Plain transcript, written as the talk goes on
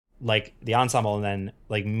like the ensemble, and then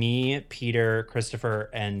like me, Peter, Christopher,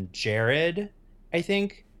 and Jared, I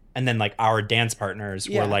think. And then like our dance partners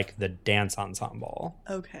were like the dance ensemble.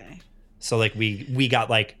 Okay. So like we got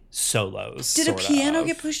like solos. Did a piano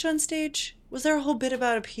get pushed on stage? Was there a whole bit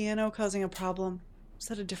about a piano causing a problem? Was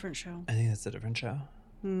that a different show? I think that's a different show.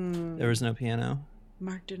 There was no piano.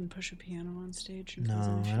 Mark didn't push a piano on stage.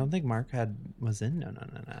 No, I don't think Mark was in. No.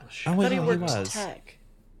 I thought he worked tech.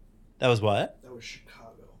 That was what? That was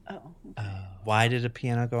Chicago. Oh. Okay. Why did a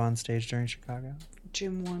piano go on stage during Chicago?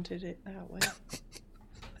 Jim wanted it that way.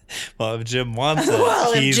 Well, if Jim wants it,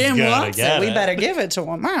 well, if he's Jim gonna wants get it, we better give it to him.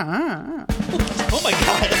 Oh my God!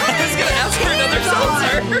 I was gonna ask for another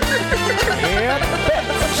seltzer.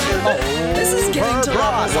 This is getting to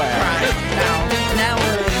levels of crime now. Now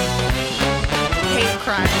we're hate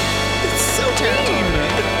crime. It's so terrible.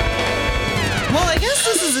 Well, I guess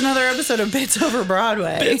this is another episode of Bits Over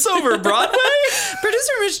Broadway. Bits Over Broadway?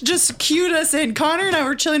 Producer Rich just cued us in. Connor and I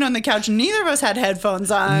were chilling on the couch. Neither of us had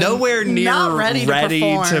headphones on. Nowhere near not ready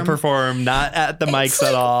to perform. Not at the mics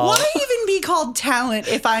at all. Why even be called talent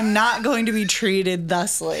if I'm not going to be treated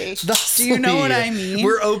thusly? Do you know what I mean?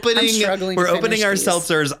 We're opening our these.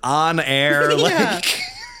 seltzers on air. Yeah. Like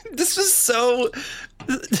this was so.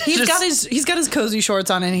 He's got his cozy shorts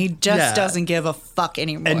on and he just doesn't give a fuck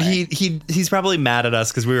anymore. And he's probably mad at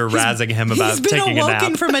us because we were razzing him about taking a nap. He's been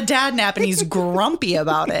awoken from a dad nap and he's grumpy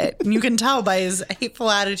about it. And you can tell by his hateful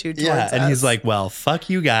attitude towards us. And he's like, well, fuck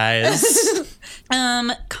you guys.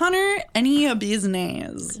 Connor, any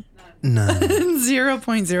business? None.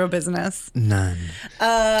 0.0 business. None.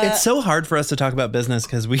 It's so hard for us to talk about business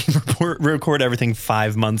because we record everything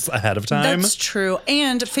 5 months ahead of time. That's true.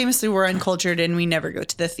 And famously, we're uncultured and we never go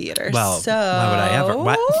to the theater. Well, so why would I ever?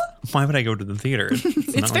 Why would I go to the theater?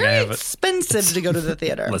 It's very expensive to go to the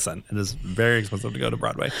theater. Listen, it is very expensive to go to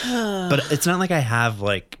Broadway. But it's not like I have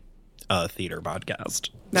like a theater podcast.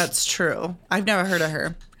 That's true. I've never heard of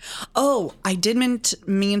her. Oh, I did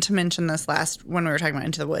mean to mention this last when we were talking about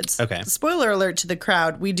Into the Woods. Okay. Spoiler alert to the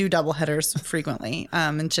crowd. We do double headers frequently.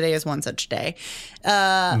 And today is one such day.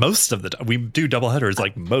 Most of the time. We do double headers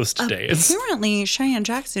like most days. Apparently, Cheyenne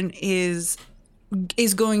Jackson is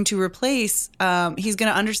going to replace, he's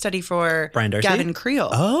going to understudy for Brian Darcy? Gavin Creel.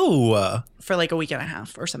 Oh. For like a week and a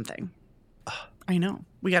half or something. I know.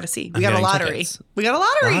 We got to see. We got a lottery. Tickets. We got a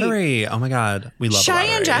lottery. Lottery. Oh my God. We love Cheyenne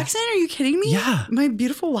lottery. Jackson? Are you kidding me? Yeah. My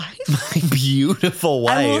beautiful wife. My beautiful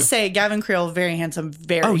wife. I will say Gavin Creel, very handsome,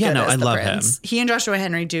 very good as the prince. He and Joshua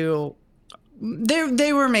Henry do.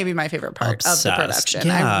 They were maybe my favorite part of the production.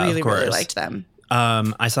 Yeah, I really liked them.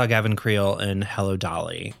 I saw Gavin Creel in Hello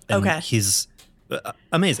Dolly. And he's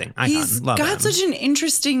amazing. Icon. He's love got him. such an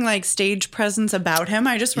interesting like stage presence about him.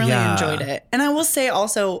 I just really enjoyed it. And I will say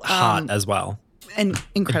also hot as well. And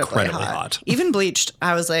incredibly hot. Even bleached.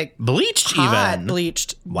 I was like bleached hot, even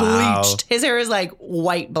bleached. Wow. Bleached. His hair is like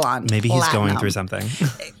white blonde. Maybe he's platinum. going through something.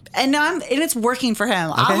 And it's working for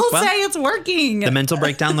him. I will say it's working. The mental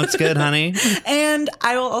breakdown looks good, honey. And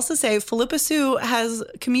I will also say Philippa Sue has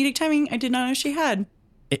comedic timing I did not know she had.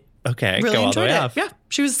 Okay, really go all the enjoyed way it. off. Yeah,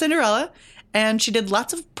 she was Cinderella. And she did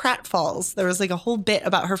lots of pratfalls. There was like a whole bit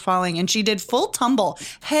about her falling. And she did full tumble,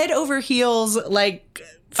 head over heels, like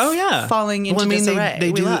falling into disarray.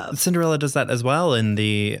 They do. Cinderella does that as well in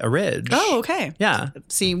the Ridge. Oh, okay. Yeah.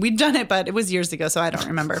 See, we'd done it, but it was years ago, so I don't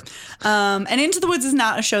remember. And Into the Woods is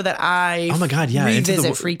not a show that I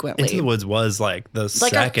revisit frequently. Into the Woods was like the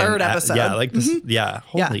second. Our third episode. Yeah, like this. Mm-hmm. Yeah.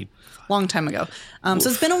 Holy. Long time ago. So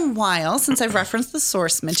it's been a while since I've referenced the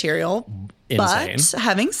source material. Insane. But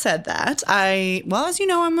having said that, as you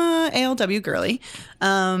know, I'm a ALW girly.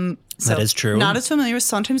 So that is true. Not as familiar with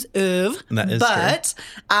Sometimes Oeuvre. That is but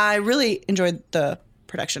true. I really enjoyed the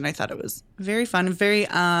production. I thought it was very fun, very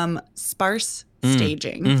sparse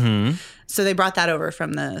staging. Mm-hmm. So they brought that over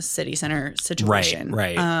from the City Center situation.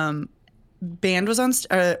 Right. Band was on,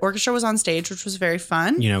 orchestra was on stage, which was very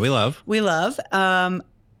fun. You know, we love.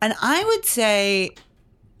 And I would say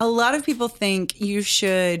a lot of people think you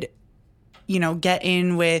should, get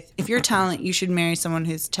in with, if you're talent, you should marry someone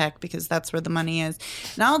who's tech because that's where the money is.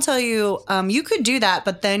 And I'll tell you, you could do that,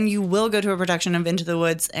 but then you will go to a production of Into the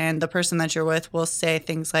Woods and the person that you're with will say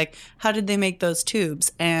things like, how did they make those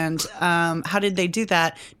tubes? And how did they do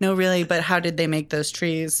that? No, really, but how did they make those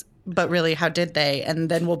trees? But really, how did they? And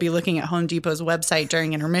then we'll be looking at Home Depot's website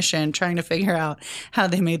during intermission, trying to figure out how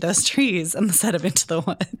they made those trees on the set of Into the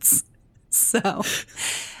Woods. So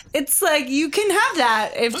it's like, you can have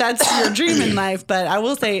that if that's your dream in life. But I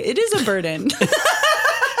will say it is a burden.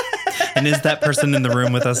 And is that person in the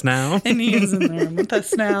room with us now? And he is in the room with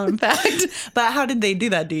us now, in fact. But how did they do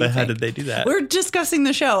that, do you think? How did they do that? We're discussing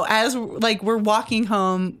the show as we're walking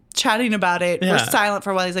home. chatting about it. We're silent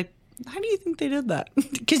for a while. He's like, how do you think they did that?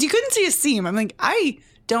 Because you couldn't see a seam. I'm like, I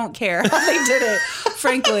don't care how they did it,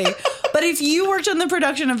 frankly. But if you worked on the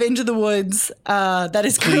production of Into the Woods, that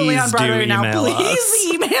is currently on Broadway right now,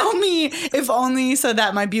 please email me, if only so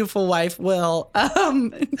that my beautiful wife will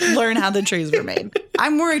learn how the trees were made.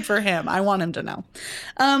 I'm worried for him. I want him to know.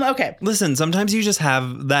 Okay. Listen, sometimes you just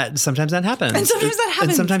have that. Sometimes that happens. And sometimes that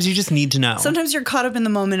happens. And sometimes you just need to know. Sometimes you're caught up in the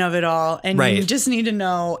moment of it all, and you just need to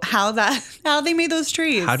know how they made those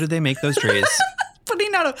trees. How did they make those trees?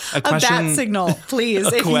 Putting out a bat signal, please.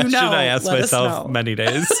 A if question you know, I ask myself many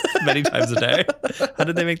days, many times a day. How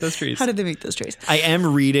did they make those trees? How did they make those trees? I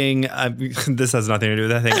am reading. This has nothing to do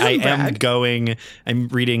with that thing. I'm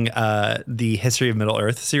reading the History of Middle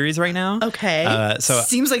Earth series right now. Okay. So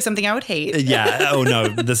seems like something I would hate. Yeah. Oh no,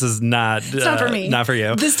 this is not. It's not for me. Not for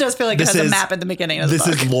you. This does feel like it has a map at the beginning of the book.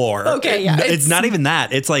 This is lore. Okay. Yeah. It's not even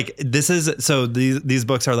that. It's like these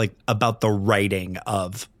books are like about the writing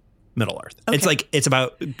of Middle Earth. Okay.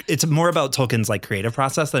 It's more about Tolkien's like creative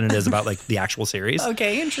process than it is about like the actual series.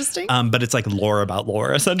 Okay, interesting. But it's like lore about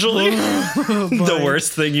lore, essentially. The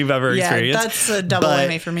worst thing you've ever experienced. That's a double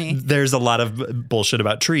whammy for me. There's a lot of bullshit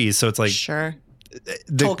about trees, so it's like sure.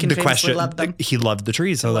 The question, loved them. He loved the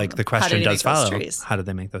trees, so like the question does follow: how did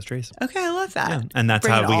they make those trees? Okay, I love that. Yeah, and that's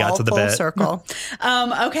how we got to the bit. Circle.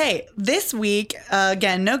 Okay, this week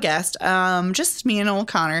again, no guest, just me and old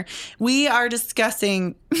Connor. We are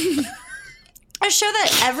discussing a show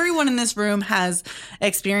that everyone in this room has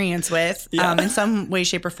experience with in some way,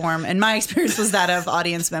 shape, or form. And my experience was that of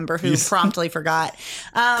audience member who promptly forgot.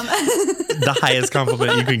 The highest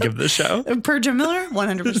compliment you can give this show. Per Jim Miller,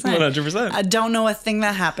 100%. 100%. I don't know a thing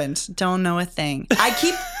that happened. Don't know a thing. I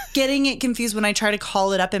keep getting it confused when I try to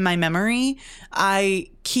call it up in my memory. I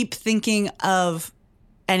keep thinking of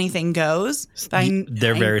Anything Goes.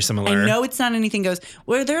 They're very similar. I know it's not Anything Goes.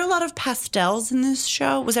 Were there a lot of pastels in this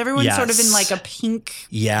show? Was everyone sort of in like a pink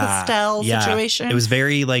pastel situation? It was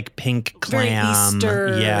very like pink glam.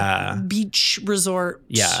 Very Easter beach resort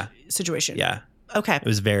situation. Yeah. Okay. It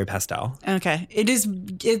was very pastel. Okay. It is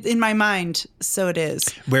in my mind, so it is.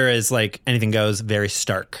 Whereas like Anything Goes, very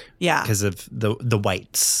stark. Yeah. Because of the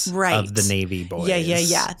whites of the Navy boys.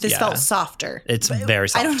 Yeah. This felt softer. It's very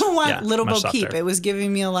soft. I don't know why Little Bo Peep. It was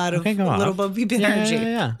giving me a lot of Little Bo Peep energy.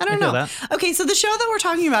 Yeah. I don't know. That. Okay, so the show that we're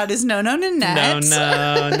talking about is No Nanette.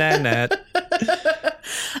 No Nanette.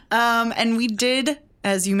 And we did,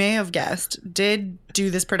 as you may have guessed, do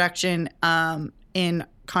this production in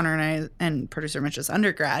Connor and I and producer Mitch's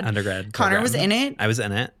undergrad. Connor was in it. I was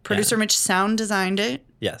in it. Producer Mitch sound designed it.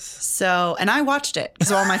 Yes. So, and I watched it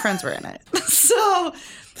because all my friends were in it. So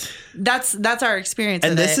that's our experience.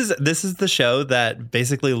 And this is the show that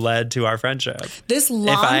basically led to our friendship. This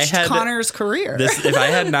launched Connor's career. If I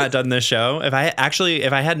had not done this show, if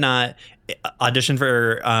I had not auditioned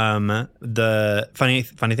for the funny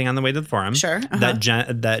thing on the way to the forum, sure,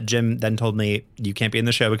 that Jim then told me you can't be in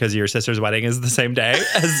the show because your sister's wedding is the same day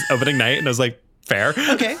as opening night, and I was like, fair.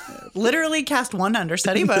 Okay. Literally cast one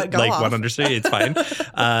understudy, but go like off. One understudy, it's fine.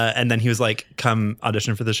 And then he was like, come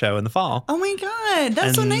audition for the show in the fall. Oh my God.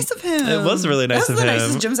 That's so nice of him. It was really nice of him. That's the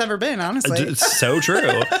nicest Jim's ever been, honestly. It's so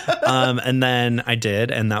true. And then I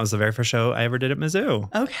did, and that was the very first show I ever did at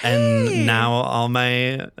Mizzou. Okay. And now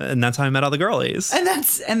and that's how I met all the girlies. And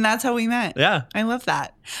that's how we met. Yeah. I love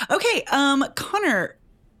that. Okay. Connor,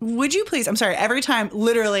 would you please, I'm sorry,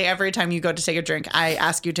 literally every time you go to take a drink, I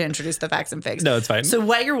ask you to introduce the facts and figs. No, it's fine. So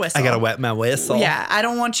wet your whistle. I gotta wet my whistle. Yeah, I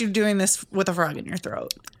don't want you doing this with a frog in your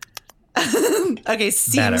throat. Okay,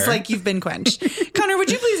 seems like you've been quenched. Connor, would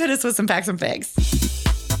you please hit us with some facts and figs?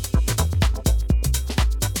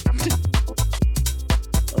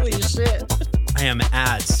 Holy shit. I am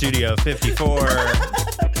at Studio 54.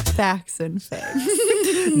 Facts and figs.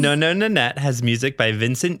 No Nanette has music by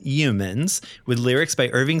Vincent Youmans, with lyrics by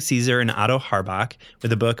Irving Caesar and Otto Harbach,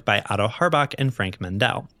 with a book by Otto Harbach and Frank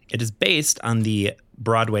Mandel. It is based on the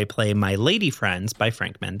Broadway play My Lady Friends by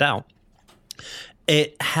Frank Mandel.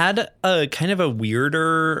 It had a kind of a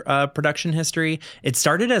weirder production history. It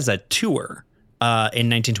started as a tour in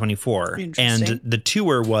 1924, and the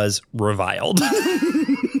tour was reviled.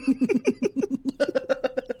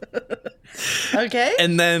 Okay.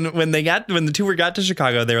 And then when the tour got to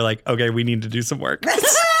Chicago, they were like, okay, we need to do some work.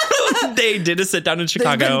 They did a sit down in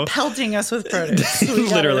Chicago. They've been pelting us with produce.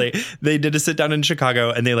 Literally. They did a sit down in Chicago,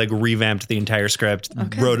 and they like revamped the entire script,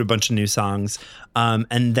 wrote a bunch of new songs.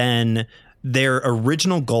 And then their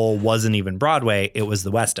original goal wasn't even Broadway. It was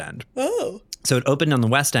the West End. Oh. So it opened on the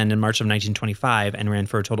West End in March of 1925 and ran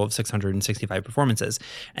for a total of 665 performances.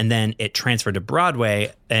 And then it transferred to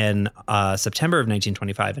Broadway in September of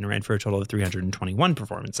 1925 and ran for a total of 321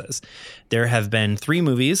 performances. There have been 3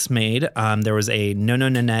 movies made. There was a No No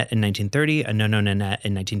Nanette in 1930, a No No Nanette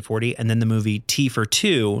in 1940, and then the movie Tea for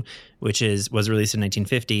Two, which was released in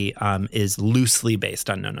 1950, is loosely based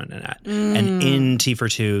on No No Nanette. And in Tea for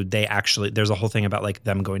Two, there's a whole thing about like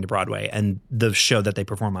them going to Broadway, and the show that they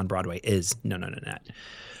perform on Broadway is No No Nanette.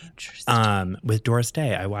 Interesting. With Doris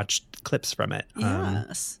Day. I watched clips from it.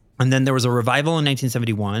 Yes. And then there was a revival in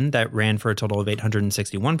 1971 that ran for a total of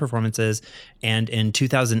 861 performances. And in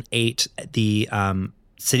 2008, the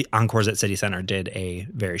City Encores at City Center did a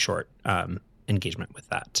very short engagement with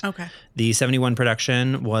that. Okay. The 71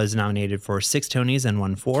 production was nominated for 6 Tonys and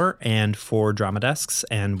won 4, and 4 Drama Desks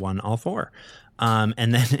and won all 4. And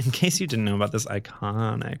then, in case you didn't know about this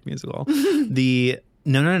iconic musical, the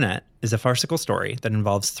No No Nanette is a farcical story that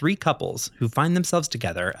involves 3 couples who find themselves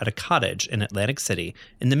together at a cottage in Atlantic City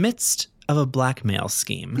in the midst of a blackmail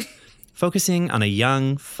scheme, focusing on a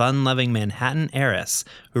young, fun-loving Manhattan heiress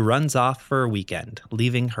who runs off for a weekend,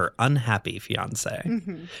 leaving her unhappy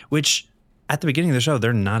fiancé, which at the beginning of the show,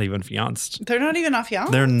 they're not even fianced. They're not even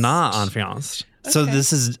fianced? They're not on fianced. So Okay.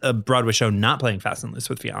 this is a Broadway show not playing Fast and Loose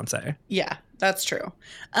with fiancé. Yeah, that's true.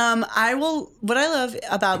 What I love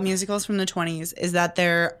about musicals from the 20s is that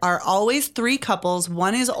there are always 3 couples.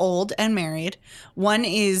 One is old and married. One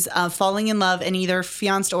is falling in love and either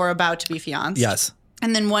fianced or about to be fianced. Yes.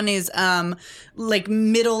 And then one is like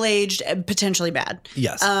middle-aged and potentially bad.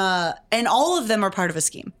 Yes. And all of them are part of a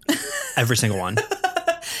scheme. Every single one.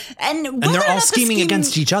 And And they're all scheming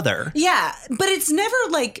against each other. Yeah, but it's never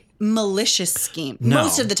like malicious scheme. No.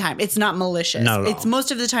 Most of the time, it's not malicious. Not at all. It's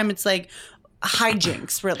most of the time, it's like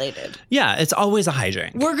hijinks related. Yeah, it's always a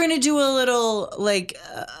hijink. We're gonna do a little like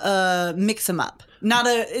mix them up.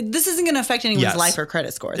 This isn't gonna affect anyone's Yes. life or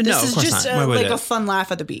credit score. No, This of is course just not. Why would like it? a fun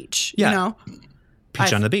laugh at the beach. Yeah. You know,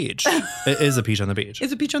 Peach on the beach. It is a peach on the beach.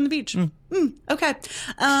 it's a beach on the beach. Okay,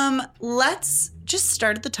 let's just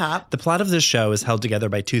start at the top. The plot of this show is held together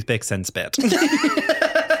by toothpicks and spit.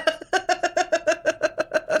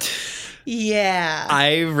 Yeah.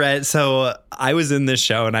 I was in this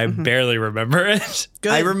show and I barely remember it.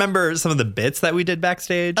 Good. I remember some of the bits that we did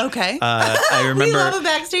backstage. Okay. I remember. We love a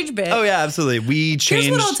backstage bit. Oh, yeah, absolutely. We changed.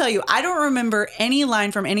 Here's what I'll tell you. I don't remember any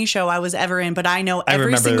line from any show I was ever in, but I know every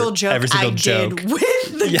remember single joke every single I joke. did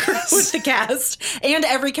with the Yes. with the cast and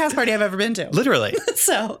every cast party I've ever been to. Literally.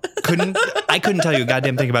 So I couldn't tell you a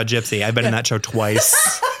goddamn thing about Gypsy. I've been in that show twice.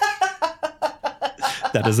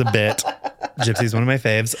 That is a bit. Gypsy's one of my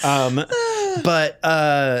faves.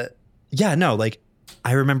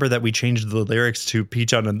 I remember that we changed the lyrics to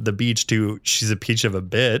Peach on the Beach to She's a Peach of a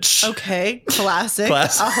Bitch. okay, classic.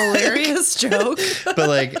 Classic. A hilarious joke. But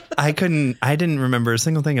like I didn't remember a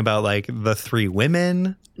single thing about like the 3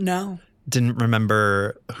 women. No. Didn't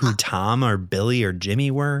remember who Tom or Billy or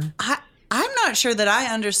Jimmy were. I'm not sure that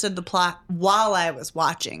I understood the plot while I was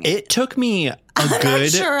watching it. It took me I'm not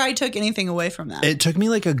sure I took anything away from that. It took me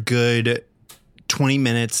like a good 20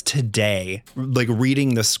 minutes today, like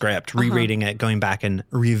reading the script, rereading it, going back and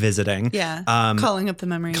revisiting. yeah. Calling up the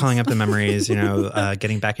memories.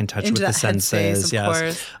 Getting back in touch Into with the that headspace, senses. of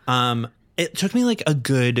Yes. course. It took me like a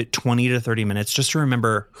good 20 to 30 minutes just to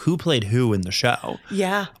remember who played who in the show.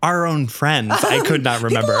 Yeah. Our own friends, I could not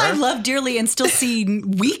remember. People I love dearly and still see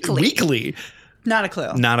weekly. Weekly. Not a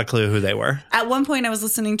clue. Not a clue who they were. At one point, I was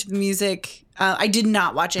listening to the music. I did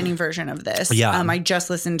not watch any version of this. Yeah. I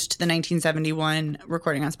just listened to the 1971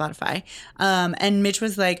 recording on Spotify. And Mitch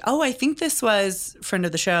was like, "Oh, I think this was friend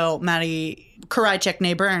of the show, Maddie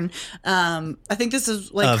Karajek Burn. I think this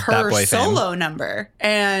is like Of Bat her Boy fame. solo number."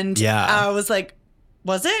 And Yeah. I was like,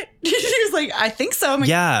 "Was it?" She was like, "I think so." I'm like,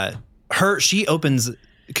 Yeah. She opens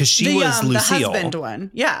because she was Lucille. the husband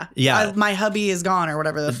one. Yeah. Yeah. My hubby is gone or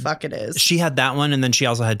whatever the fuck it is. She had that one, and then she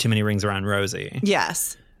also had Too Many Rings Around Rosie.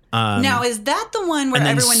 Yes. Now, is that the one where and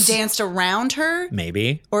then everyone danced around her?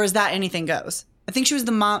 Maybe. Or is that Anything Goes? I think she was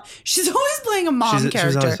the mom. She's always playing a mom She's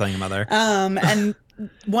character. always playing a mother. And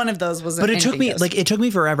one of those was. But it took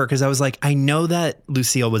me forever because I was like, I know that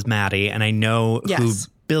Lucille was Maddie, and I know Yes. who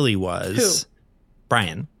Billy was. Who?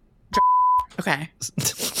 Brian. Okay.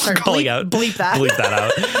 Sorry, Calling bleep, out. Bleep that. Bleep that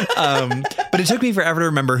out. But it took me forever to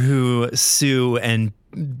remember who Sue and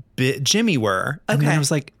Jimmy were. And then Okay. I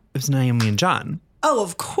was like, it was Naomi and John. Oh,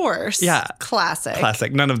 of course. Yeah. Classic.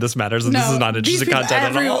 Classic. None of this matters, and this is not these interesting people-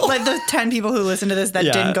 content at all. Like the 10 people who listen to this that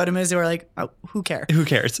Yeah. didn't go to Mizzou are like, oh, who cares? Who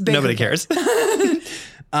cares? Big Nobody who cares.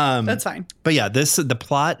 That's fine. But yeah, the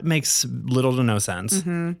plot makes little to no sense,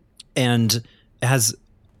 Mm-hmm. and has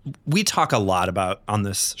we talk a lot about on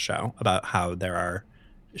this show about how there are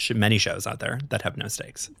many shows out there that have no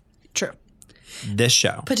stakes. True. This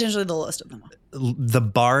show, Potentially the lowest of them all. the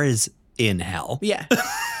bar is in hell. Yeah.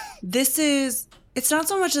 It's not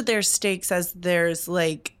so much that there's stakes as there's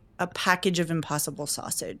like a package of impossible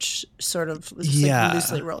sausage sort of just like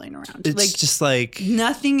loosely rolling around. It's like just like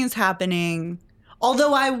nothing is happening.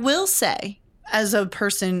 Although I will say, as a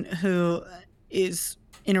person who is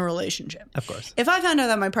in a relationship, of course, if I found out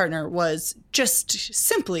that my partner was just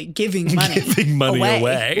simply giving money,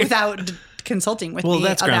 away without consulting with me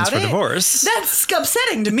that's about grounds for it, divorce. that's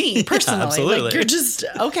upsetting to me personally. absolutely. Like, you're just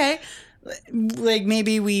okay. Like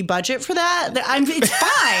maybe we budget for that. It's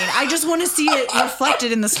fine. I just want to see it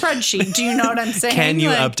reflected in the spreadsheet. Do you know what I'm saying? Can you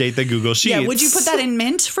update the Google Sheets? Yeah. Would you put that in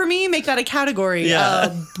Mint for me? Make that a category.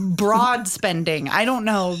 Yeah. Broad spending. I don't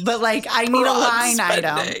know, but like I need a line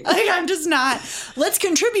item. Like I'm just not. Let's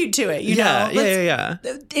contribute to it. You know. Yeah.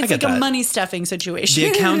 It's like a money stuffing situation. The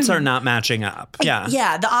accounts are not matching up. Yeah.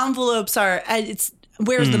 Yeah. The envelopes are. It's.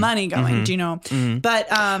 Where's the money going? Do you know?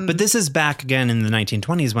 But this is back again in the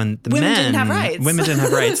 1920s when the women didn't have rights. Women didn't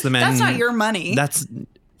have rights. The men. That's not your money. That's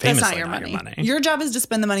not your money. Your job is to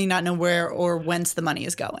spend the money, not know where or whence the money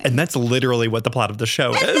is going. And that's literally what the plot of the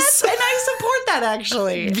show is. And I support that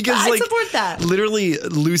actually. Because I support that. Literally,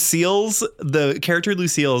 the character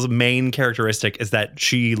Lucille's main characteristic is that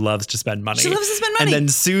she loves to spend money. She loves to spend money. And then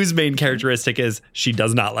Sue's main characteristic is she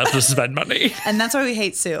does not love to spend money. And that's why we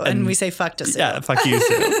hate Sue and we say fuck to Sue. Yeah, fuck you,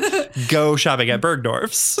 Sue. Go shopping at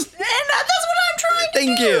Bergdorf's. And that's what I'm trying to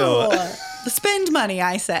Thank do. you. Spend money,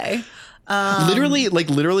 I say.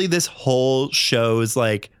 Literally, this whole show's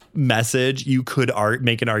like message. You could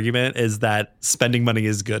make an argument is that spending money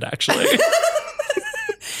is good. Actually,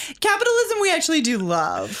 capitalism we actually do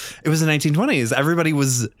love. It was the 1920s. Everybody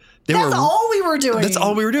was. That's all we were doing. That's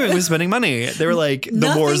all we were doing was spending money. They were like,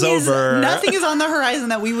 the war's over. Nothing is on the horizon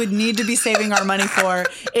that we would need to be saving our money for.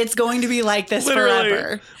 It's going to be like this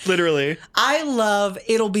forever. Literally. I love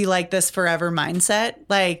it'll be like this forever mindset.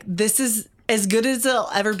 Like this is as good as it'll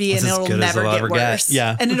ever be, and it'll never get worse.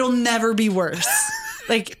 Yeah. And it'll never be worse.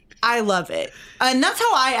 Like I love it. And that's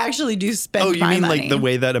how I actually do spend my money. Oh, you mean like the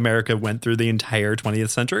way that America went through the entire 20th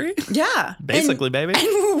century? Yeah. Basically, baby.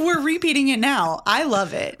 And we're repeating it now. I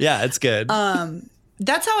love it. Yeah, it's good.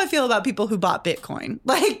 That's how I feel about people who bought Bitcoin.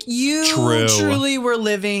 Like you truly were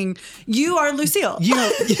living. You are Lucille.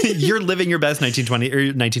 You're living your best 1920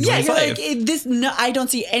 or 1925. Yeah, you're like I don't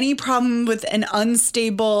see any problem with an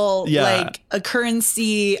unstable like a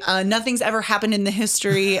currency. Nothing's ever happened in the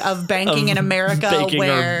history of banking in America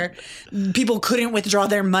where people couldn't withdraw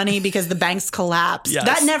their money because the banks collapsed. Yes.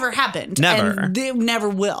 That never happened. Never. And they never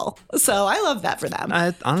will. So I love that for them.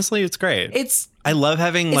 Honestly, it's great. I love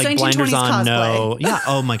having like blinders on. Cosplay. Yeah.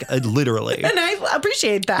 Oh my God. Literally. And I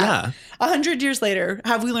appreciate that. Yeah. 100 years later,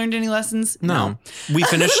 have we learned any lessons? No. We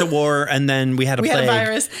finished a war and then we had a plague. We had a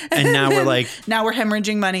virus. And now we're like. Now we're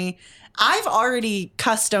hemorrhaging money. I've already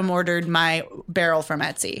custom ordered my barrel from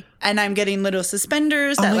Etsy, and I'm getting little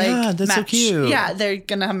suspenders that God, that's match. So cute. Yeah, they're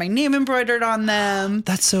gonna have my name embroidered on them.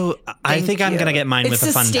 That's so. I think I'm gonna get mine with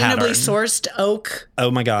a fun pattern. It's sustainably sourced oak.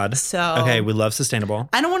 Oh my God. So okay, we love sustainable.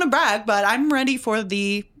 I don't want to brag, but I'm ready for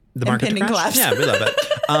the impending collapse. Yeah, we love it.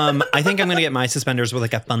 I think I'm gonna get my suspenders with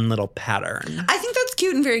like a fun little pattern. I think that's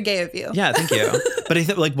cute and very gay of you. Yeah, thank you. But I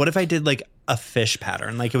think like, what if I did like a fish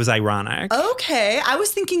pattern? Like it was ironic. Okay, I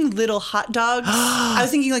was thinking little hot dogs. I was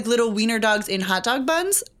thinking like little wiener dogs in hot dog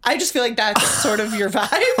buns. I just feel like that's sort of your vibe.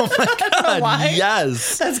 Oh my God, I don't know why.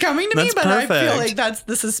 Yes. That's coming to me, but perfect. I feel like that's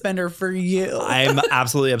the suspender for you. I'm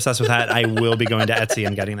absolutely obsessed with that. I will be going to Etsy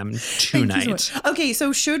and getting them tonight. Okay,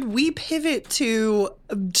 so should we pivot to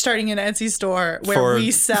starting an Etsy store where we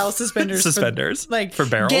sell suspenders? For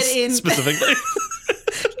barrels specifically.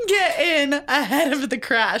 Get in ahead of the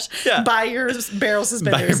crash. Yeah. Buy your barrel suspenders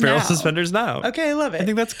now. Buy your barrel suspenders now. Okay, I love it. I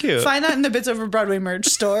think that's cute. Find that in the Bits Over Broadway merch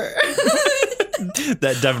store.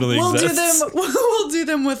 That definitely exists. We'll do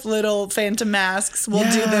them with little Phantom masks.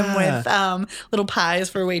 We'll do them with little pies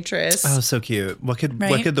for waitress. Oh, so cute. What could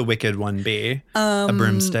the wicked one be? A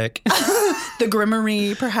broomstick. The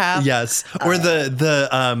Grimmery, perhaps. Yes. Or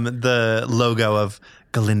the logo of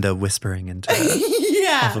Galinda whispering into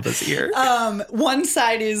Elphaba's ear. One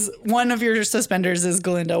side is one of your suspenders is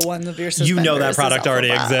Galinda. One of your suspenders. You know that product already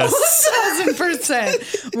exists.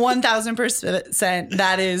 1,000%. 1,000%.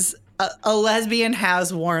 That is. A lesbian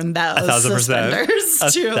has worn those suspenders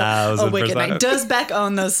to a wicked night. Does Beck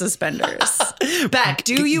own those suspenders? Beck,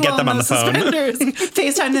 do you own those suspenders?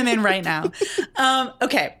 FaceTime them in right now.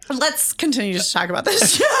 Okay, let's continue to talk about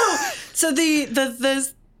this show. So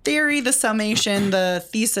the theory, the summation, the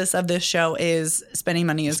thesis of this show is spending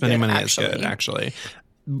money is Spending good. money is good, actually.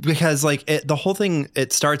 Because like the whole thing,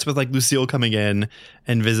 it starts with like Lucille coming in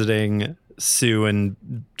and visiting Sue and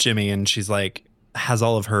Jimmy, and she's like has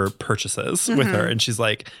all of her purchases with her, and she's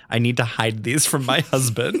like, I need to hide these from my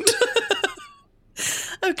husband.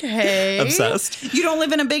 Okay. Obsessed. You don't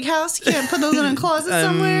live in a big house? You can't put those in a closet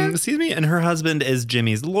somewhere? Excuse me. And her husband is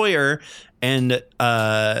Jimmy's lawyer, and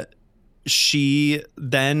she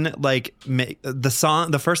then like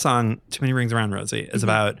the first song, Too Many Rings Around Rosie, is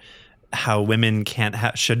about how women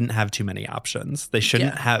shouldn't have too many options. They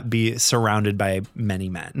shouldn't be surrounded by many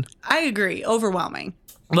men. I agree. Overwhelming.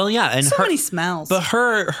 Well, yeah, and So many smells. But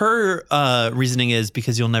her reasoning is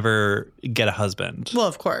because you'll never get a husband. Well,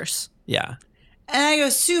 of course. Yeah. And I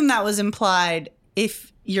assume that was implied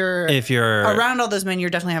if you're around all those men, you're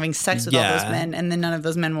definitely having sex with all those men, and then none of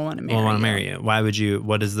those men will want to marry you. Why would you?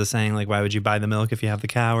 What is the saying? Like, why would you buy the milk if you have the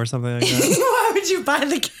cow or something like that? Why would you buy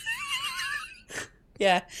the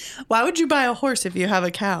Yeah. Why would you buy a horse if you have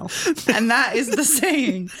a cow? And that is the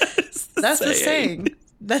saying. That's the saying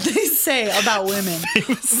that they say about women.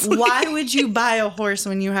 Why would you buy a horse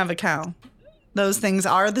when you have a cow? Those things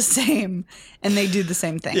are the same, and they do the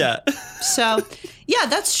same thing. Yeah. So, yeah,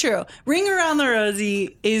 that's true. Ring Around the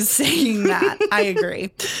Rosie is saying that. I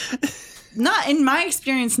agree. Not in my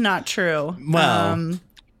experience, not true. Well,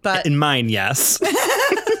 but in mine, yes.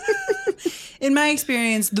 In my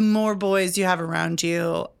experience, the more boys you have around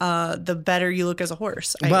you, the better you look as a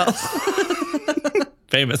horse. I guess.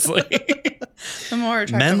 Famously. The more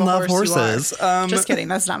attractive Men a love horse horses. You are. Just kidding.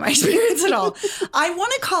 That's not my experience at all. I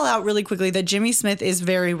want to call out really quickly that Jimmy Smith is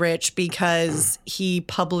very rich because he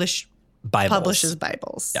publishes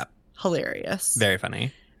Bibles. Yep. Hilarious. Very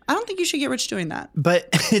funny. I don't think you should get rich doing that. But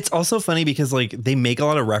it's also funny because like they make a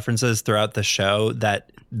lot of references throughout the show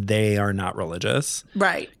that they are not religious.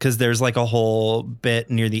 Right. Because there's like a whole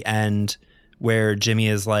bit near the end where Jimmy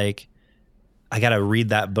is like, I got to read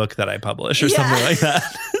that book that I publish or something like that.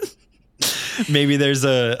 Maybe there's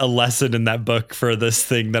a lesson in that book for this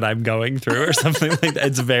thing that I'm going through or something like that.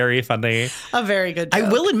 It's very funny. A very good joke. I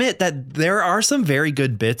will admit that there are some very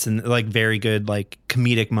good bits and like very good like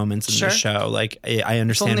comedic moments in the show. Like I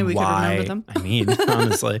understand if only we why. could remember them. I mean,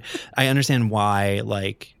 honestly, I understand why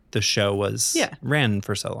like the show was ran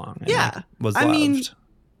for so long. And, like, was loved. I mean,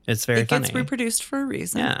 it's very funny. It gets reproduced for a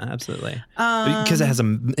reason. Yeah, absolutely. Because it has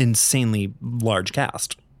an insanely large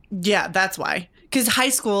cast. Yeah, that's why. Because high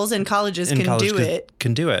schools and colleges can do it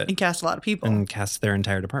and cast a lot of people and cast their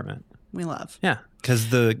entire department. We love. Yeah, because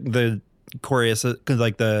the chorus,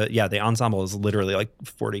 like the ensemble is literally like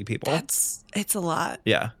 40 people. It's a lot.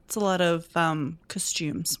 Yeah, it's a lot of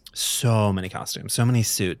costumes. So many costumes, so many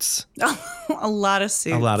suits. A lot of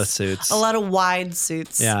suits. A lot of suits. A lot of wide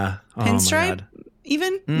suits. Yeah. Oh, pinstripe. My God.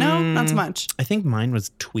 Even? No, not so much. I think mine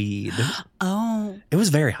was tweed. Oh. It was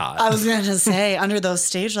very hot. I was going to say, under those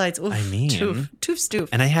stage lights. Oof, I mean. Toof stoof.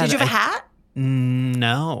 And I had. Did you have a hat?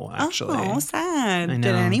 No, actually. Oh, sad. Did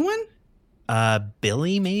anyone?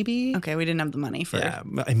 Billy, maybe? Okay, we didn't have the money for I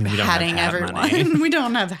mean, we don't hatting have everyone. money. We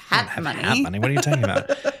don't have hat money. Hat money. What are you talking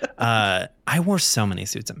about? I wore so many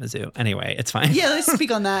suits at Mizzou. Anyway, it's fine. Yeah, let's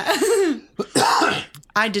speak on that.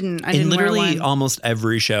 I didn't literally wear one. Almost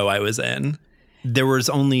every show I was in. There was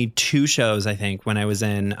only 2 shows, I think, when I was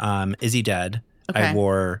in Izzy Dead. Okay. I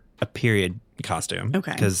wore a period costume.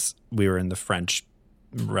 Okay. Because we were in the French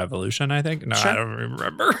Revolution, I think. No, sure. I don't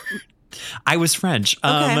remember. I was French.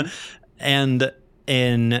 Okay. And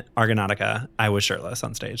in Argonautica, I was shirtless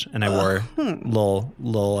on stage. And I wore little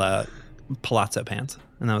palazzo pants.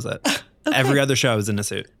 And that was it. Okay. Every other show I was in a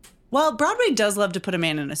suit. Well, Broadway does love to put a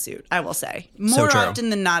man in a suit, I will say. More often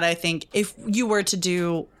than not, I think, if you were to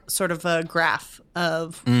do sort of a graph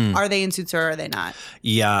of are they in suits or are they not?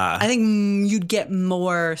 Yeah. I think you'd get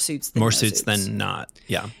more suits than more suits than not.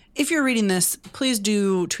 Yeah. If you're reading this, please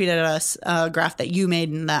do tweet at us a graph that you made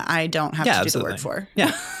and that I don't have to do the work for.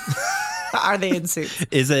 Yeah. Are they in suits?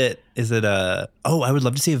 Is it I would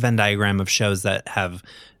love to see a Venn diagram of shows that have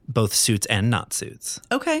both suits and not suits.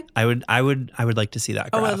 Okay. I would like to see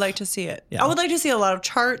that graph. Oh, I'd like to see it. Yeah. I would like to see a lot of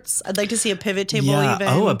charts. I'd like to see a pivot table even.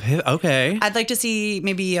 Oh, a pivot. Okay. I'd like to see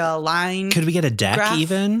maybe a line. Could we get a deck graph?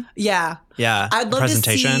 even? Yeah. Yeah. I'd love to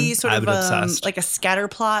Presentation, see sort I of would obsessed. like a scatter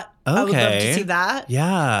plot. I would love to Okay. see that.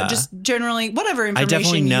 Yeah. Just generally, whatever I information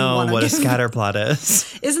definitely you know want what a give. scatter plot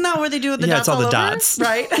is. Isn't that where they do it with the Yeah, dots it's all the over? dots.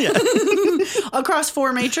 Right? Yeah. Across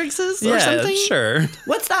 4 matrices or Yeah, something? sure.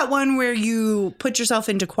 What's that one where you put yourself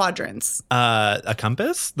into quadrants? A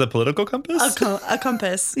compass? The political compass? A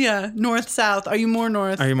compass. Yeah. North, south. Are you more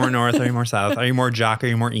north? Are you more north? Are you more south? Are you more jock? Are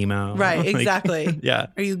you more emo? Right, Like, exactly. yeah.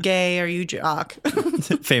 Are you gay? Are you jock?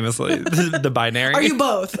 Famously, the binary. Are you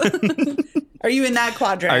both? Are you in that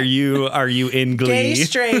quadrant? Are you in Glee? gay,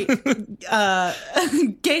 straight,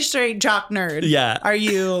 gay, straight, jock, nerd? Yeah. Are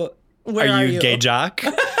you? Where Are are you gay jock?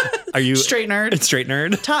 Are you Straight nerd? Straight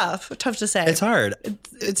nerd. Tough to say. It's hard.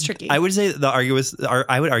 It's tricky. I would say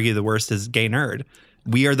I would argue the worst is gay nerd.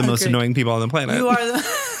 We are the most Agreed. annoying people on the planet. You are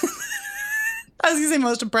the. I was gonna say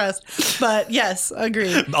most depressed, but yes,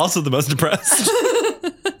 agreed. Also the most depressed.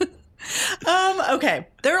 Okay.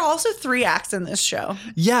 There are also 3 acts in this show.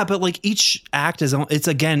 Yeah, but like each act is it's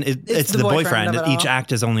the the boyfriend boyfriend. of it Each all.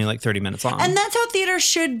 act is only like 30 minutes long. And that's how theater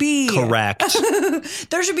should be. Correct.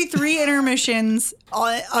 There should be 3 intermissions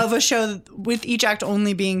of a show with each act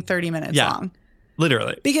only being 30 minutes Yeah. long.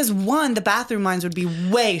 Literally. Because one, the bathroom lines would be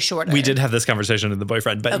way shorter. We did have this conversation with the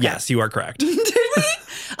boyfriend, but Okay. yes, you are correct. Did we?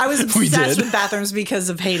 I was We obsessed did. with bathrooms because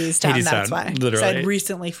of Hades Town. Hades That's Town, why. 'Cause literally. I'd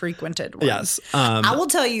recently frequented one. Yes. I will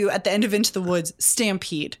tell you, at the end of Into the Woods,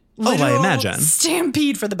 stampede. Oh, I Literal imagine.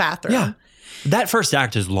 Stampede for the bathroom. Yeah. That first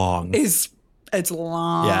act is long. It's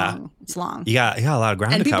long. Yeah. It's long. You got a lot of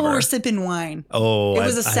ground And to people cover. were sipping wine. Oh, It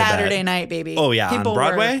was a I bet. Saturday night, baby. Oh, yeah, on People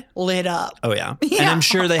Broadway? were lit up. Oh yeah. Yeah, And I'm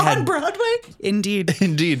sure they on had Broadway. Indeed.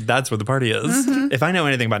 Indeed, that's where the party is. If I know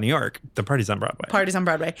anything about New York, the party's on Broadway. Parties on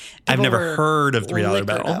Broadway. I've People never were heard of $3 liquored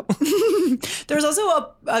Bill. up. There was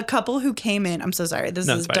also a couple who came in. I'm so sorry. No, it's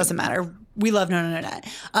fine. Doesn't matter. We love No.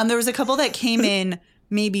 There was a couple that came in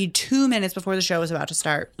maybe 2 minutes before the show was about to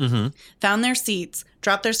start, found their seats,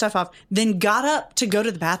 dropped their stuff off, then got up to go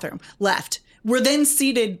to the bathroom, left. Were then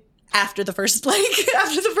seated after the first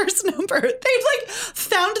number. They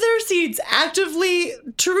found their seats actively,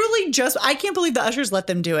 truly just. I can't believe the ushers let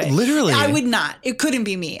them do it. Literally. I would not. It couldn't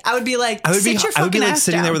be me. I would be like, I would be like ass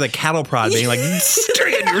sitting down. there with a cattle prod being like,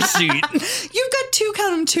 stay in your seat. You've got 2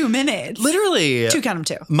 count 'em 2 minutes. Literally. 2 count 'em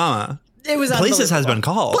 2. Mama. It was Places has unbelievable. been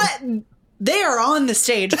called. But they are on the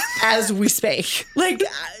stage as we speak. Like,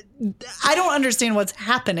 I don't understand what's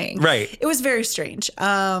happening. Right. It was very strange.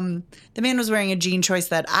 The man was wearing a jean choice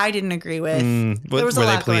that I didn't agree with. There was a were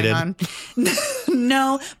they lot going pleated? on.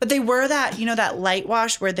 No, but they were that light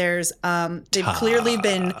wash where there's they've clearly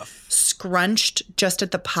been scrunched just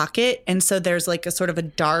at the pocket, and so there's like a sort of a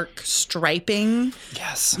dark striping.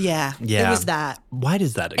 Yes. Yeah. Yeah. It was that. Why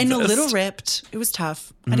does that exist? And a little ripped. It was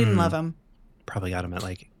tough. I didn't love him. Probably got them at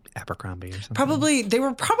like Abercrombie or something. They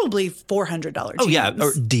were probably $400 jeans. Oh yeah,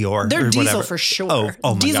 or Dior. They're or diesel whatever. for sure.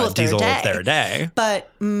 Oh my Diesel God, if they're diesel a if day. they're a day.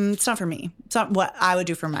 But it's not for me. It's not what I would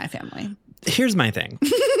do for my family. Here's my thing.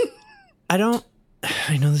 I know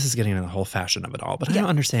this is getting into the whole fashion of it all, but I don't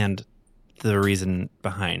understand the reason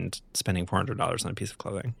behind spending $400 on a piece of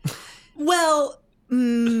clothing. Well,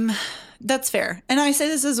 that's fair. And I say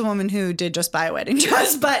this as a woman who did just buy a wedding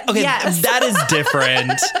dress, but Okay, yes. that is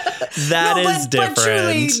different. That is different. But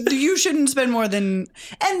truly, you shouldn't spend more than,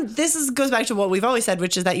 and this goes back to what we've always said,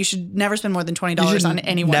 which is that you should never spend more than $20 on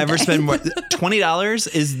any one Never day. spend more.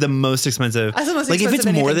 $20 is the most expensive. That's the most like if it's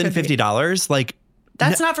expensive more than anything could be. $50, like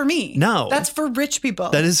That's not for me. No. That's for rich people.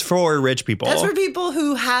 that is for rich people. That's for people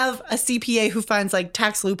who have a CPA who finds like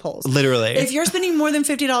tax loopholes. Literally. If you're spending more than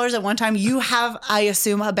 $50 at one time, you have, I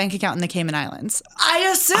assume, a bank account in the Cayman Islands. I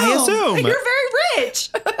assume. You're very rich.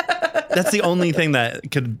 That's the only thing that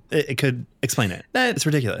could explain it. That- It's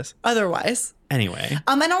ridiculous. Otherwise. Anyway,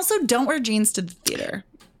 And also don't wear jeans to the theater.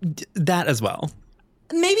 that as well.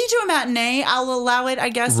 Maybe to a matinee, I'll allow it, I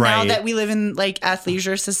guess. Now Right. that we live in like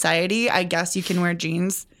athleisure society, I guess you can wear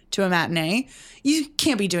jeans to a matinee. You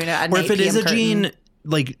can't be doing it at an Or 8 if it is p.m. a jean,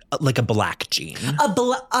 curtain. like a black jean.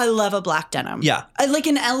 I love a black denim. Yeah. I like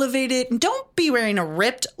an elevated. Don't be wearing a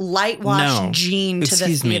ripped, light wash No. jean to the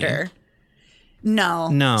Excuse me. theater.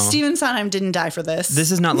 No. Steven Sondheim didn't die for this. This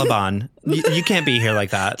is not Laban. you can't be here like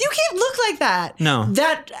that. You can't look like that. No.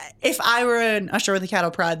 That, if I were an usher with a cattle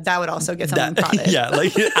prod, that would also get someone prodded. Yeah,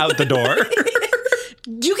 like out the door.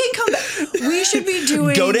 You can come back. We should be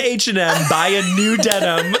doing. Go to H&M, buy a new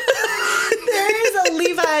denim. There is a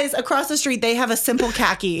Levi guys across the street, they have a simple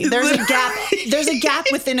khaki. There's a gap. There's a gap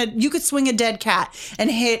within you could swing a dead cat and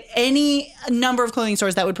hit any number of clothing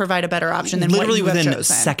stores that would provide a better option than Literally what you have within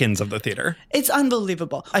chosen. seconds of the theater. It's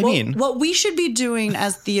unbelievable. I mean, what we should be doing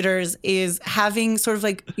as theaters is having sort of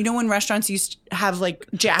like, you know, when restaurants used to have like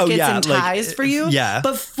jackets and ties for you,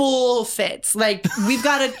 but full fits. Like we've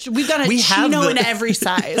got a chino in every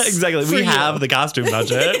size. Exactly. We have the costume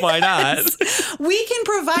budget. Why not? We can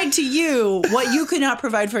provide to you what you could not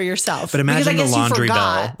provide for yourself. But imagine the laundry bill.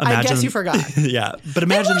 I guess you forgot. Yeah, but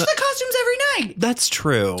imagine they wash the costumes every night. That's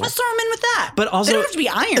true. Let's throw them in with that. But also, they don't have to be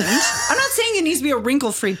ironed. I'm not saying it needs to be a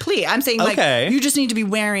wrinkle-free pleat. I'm saying like you just need to be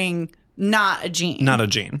wearing not a jean. Not a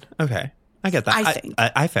jean. Okay, I get that.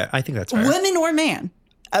 I think that's fair. Women or man,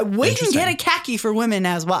 we can get a khaki for women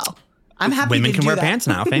as well. I'm happy women to can do wear that. pants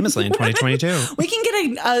now, famously in 2022. We can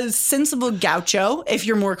get a sensible gaucho if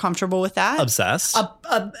you're more comfortable with that. Obsessed.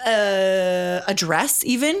 A dress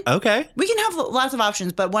even. Okay. We can have lots of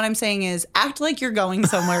options, but what I'm saying is act like you're going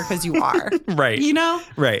somewhere because you are. Right. You know?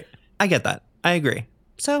 Right. I get that. I agree.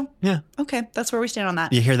 So, yeah. Okay, that's where we stand on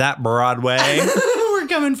that. You hear that, Broadway? We're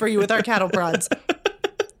coming for you with our cattle prods.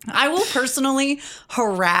 I will personally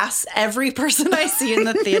harass every person I see in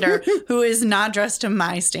the theater who is not dressed to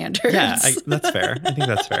my standards. Yeah, that's fair. I think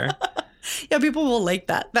that's fair. Yeah, people will like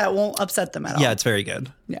that. That won't upset them at all. Yeah, it's very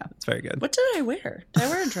good. Yeah. It's very good. What did I wear? Did I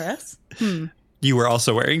wear a dress? You were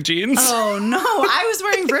also wearing jeans? Oh, no. I was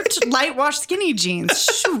wearing ripped, light wash skinny jeans.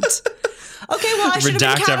 Shoot. Okay, well, I should have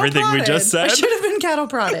been cattle everything prodded. we just said. I should have been cattle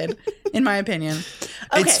prodded, in my opinion.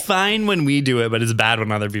 Okay. It's fine when we do it, but it's bad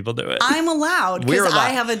when other people do it. I'm allowed because I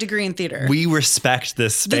have a degree in theater. We respect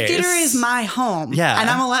this space. The theater is my home. Yeah. And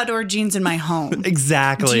I'm allowed to wear jeans in my home.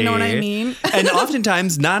 Exactly. Do you know what I mean? And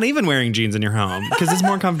oftentimes not even wearing jeans in your home because it's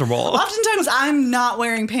more comfortable. Oftentimes I'm not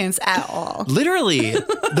wearing pants at all. Literally,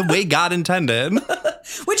 the way God intended.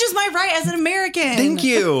 Which is my right as an American. Thank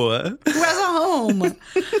you. Who has a home.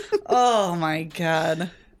 Oh my God.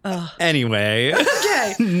 Anyway.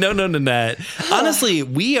 Okay. No. Honestly,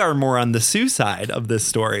 we are more on the Sue side of this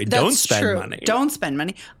story. Don't spend true. money. Don't spend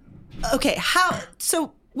money. Okay,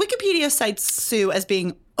 so Wikipedia cites Sue as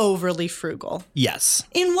being overly frugal. Yes.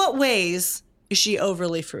 In what ways is she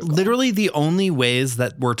overly frugal? Literally the only ways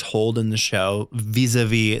that we're told in the show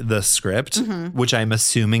vis-a-vis the script, which I'm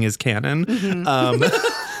assuming is canon.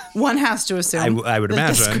 One has to assume I would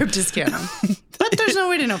imagine. the script is canon. But there's no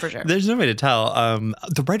way to know for sure. There's no way to tell.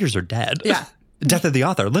 The writers are dead. Yeah. Death of the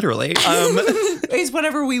author, literally. It's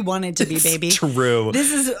whatever we want it to be, baby. True.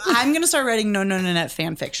 I'm going to start writing No Net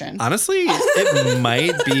fan fiction. Honestly, it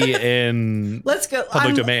might be in Let's go.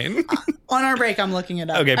 public domain. On our break, I'm looking it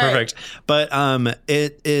up. Okay, perfect. Right. But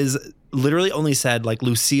it is literally only said, like,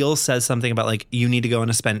 Lucille says something about, like, you need to go on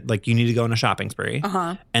a shopping spree.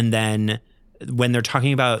 Uh-huh. And then when they're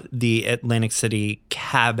talking about the Atlantic City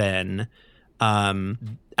cabin,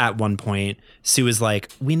 at one point, Sue is like,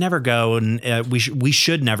 we never go, and we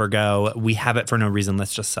should never go. We have it for no reason.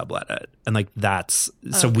 Let's just sublet it. And like,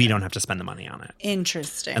 so we don't have to spend the money on it.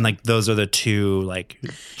 Interesting. And like, those are the two, like,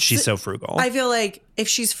 she's so frugal. I feel like if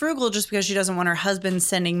she's frugal just because she doesn't want her husband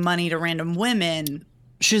sending money to random women.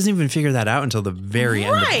 She doesn't even figure that out until the very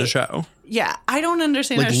end of the show. Yeah, I don't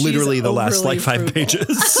understand. Like, literally the last like 5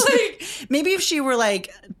 pages. Like, maybe if she were like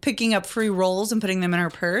picking up free rolls and putting them in her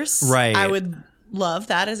purse, right? I would love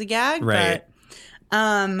that as a gag, right?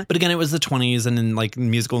 But again, it was the 20s, and in like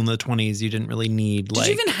musical in the 20s, you didn't really need. Did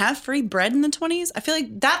you even have free bread in the 20s? I feel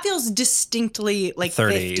like that feels distinctly like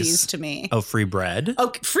 50s to me. Oh, free bread?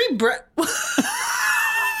 Oh, free bread.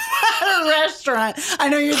 At a restaurant. I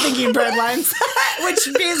know you're thinking bread lines, which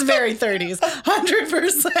is very 30s,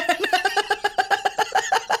 100%.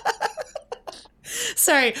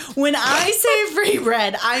 Sorry, when I say free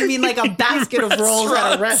bread, I mean like a basket of rolls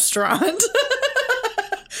at a restaurant.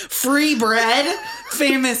 Free bread,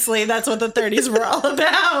 famously, that's what the 30s were all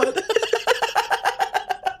about.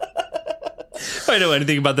 If I know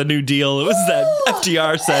anything about the New Deal, it was that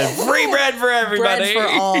FDR said, free bread for everybody. Bread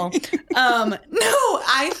for all. No,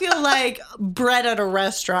 I feel like bread at a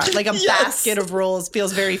restaurant, like a basket of rolls,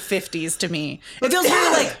 feels very 50s to me. It feels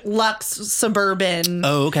very like luxe, suburban.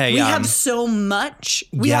 Oh, okay. We have so much.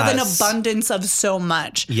 We have an abundance of so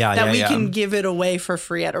much that we can give it away for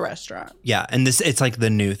free at a restaurant. Yeah, and it's like the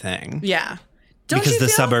new thing. Yeah. Because the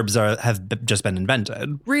suburbs have just been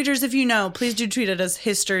invented. Readers, if you know, please do tweet at us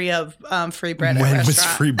history of free bread at restaurant. When was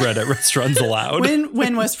free bread at restaurants allowed?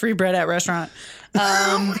 When was free bread at restaurant?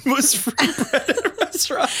 When was free bread at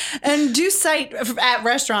restaurant? And do cite at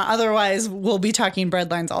restaurant, otherwise we'll be talking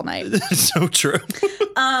bread lines all night. So true.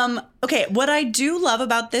 Okay, what I do love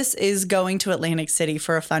about this is going to Atlantic City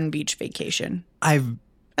for a fun beach vacation.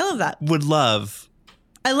 I love that. would love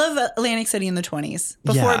I love Atlantic City in the 20s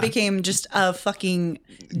before Yeah. it became just a fucking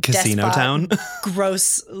Casino despot, town.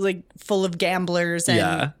 gross, like full of gamblers and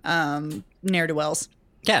Yeah. ne'er-do-wells.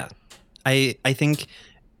 Yeah. I think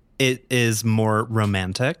it is more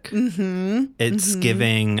romantic. Mm-hmm. It's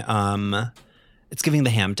giving the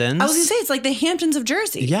Hamptons. I was gonna say it's like the Hamptons of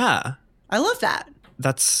Jersey. Yeah. I love that.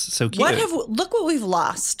 That's so cute. Look what we've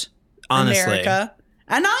lost, Honestly. America,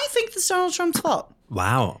 and I think it's Donald Trump's fault.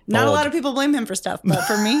 Wow. Not a Bold. lot of people blame him for stuff, but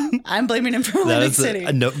for me, I'm blaming him for That Atlantic is City.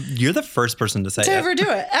 no, you're the first person to say to it. ever do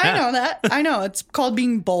it. I know that. I know. It's called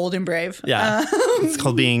being bold and brave. Yeah. It's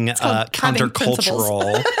called being called having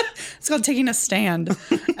countercultural. It's called taking a stand.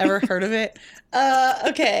 Ever heard of it?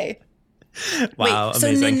 Okay. Wow. Wait, so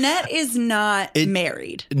amazing. Nanette is not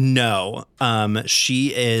married. No.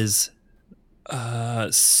 She is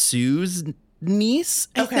Sue's niece,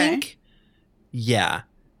 I Okay. think. Yeah.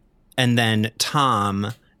 And then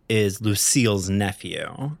Tom is Lucille's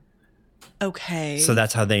nephew. Okay. So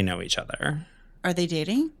that's how they know each other. Are they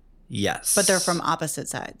dating? Yes. But they're from opposite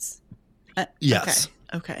sides. Yes.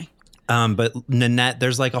 Okay. But Nanette,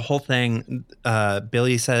 there's like a whole thing.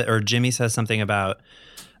 Billy said, or Jimmy says something about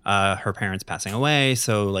her parents passing away.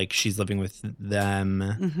 So like she's living with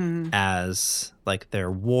them as like their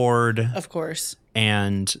ward. Of course.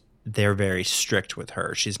 And they're very strict with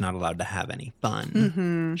her. She's not allowed to have any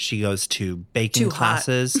fun. She goes to baking Too hot.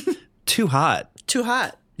 classes. Too hot. Too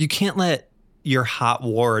hot. You can't let your hot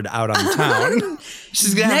ward out on town.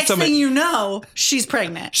 She's gonna have Next so thing many. you know, she's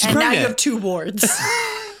pregnant. She's and now you pregnant. have 2 wards.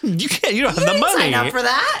 You can't. You don't have You the didn't money. sign up for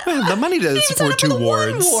that. You don't have the money to You didn't sign support up for 2 the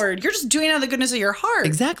wards. one ward. You're just doing it out of the goodness of your heart.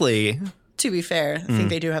 Exactly. To be fair, I think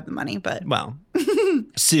they do have the money, but Well,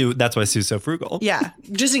 Sue. That's why Sue's so frugal. yeah,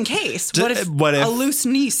 just in case. Ju- What if if- a loose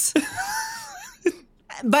niece?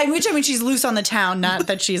 By which I mean she's loose on the town, not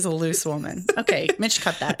that she's a loose woman. Okay, Mitch,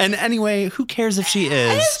 cut that. And anyway, who cares if she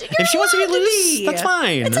is? You're If she wants to be allowed to loose, be. that's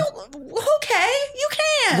fine. Okay, you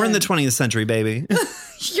can. We're in the 20th century, baby.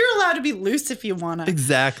 You're allowed to be loose if you wanna.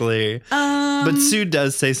 Exactly. But Sue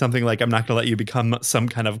does say something like, I'm not going to let you become some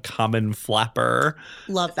kind of common flapper.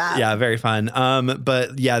 Love that. Yeah, very fun.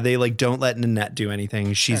 But yeah, they like don't let Nanette do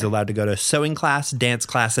anything. She's allowed to go to sewing class, dance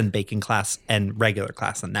class, and baking class, and regular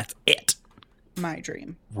class, and that's it. My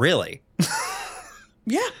dream. Really?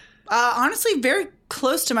 Yeah. Honestly, very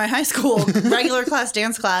close to my high school regular class,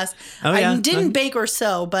 dance class. Oh, yeah. I didn't bake or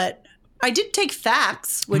sew, but I did take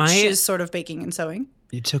FACS, which My- is sort of baking and sewing.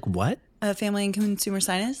 You took what? Family and consumer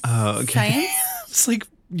science. Oh, okay. Science. It's like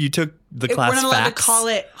you took the class We're not allowed facts. to call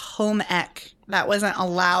it home ec. That wasn't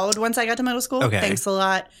allowed once I got to middle school. Okay. Thanks a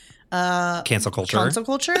lot. Cancel culture. Cancel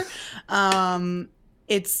culture.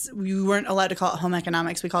 We weren't allowed to call it home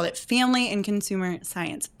economics. We called it family and consumer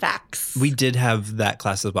science facts. We did have that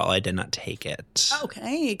class as well. I did not take it.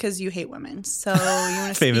 Okay, because you hate women. So you want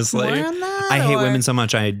to speak Famously. more on that? I hate or- women so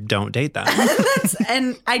much I don't date them.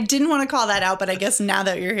 And I didn't want to call that out, but I guess now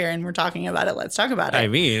that you're here and we're talking about it, let's talk about it. I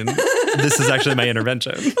mean, this is actually my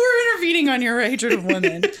intervention. We're intervening on your hatred of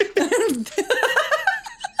women.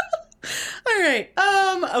 All right.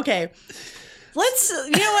 Okay. Let's.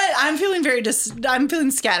 You know what? I'm feeling I'm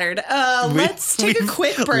feeling scattered. Let's take a we've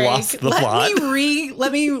quick break. lost the plot.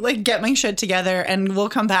 Let me like get my shit together, and we'll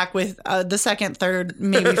come back with the second, third,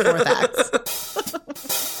 maybe fourth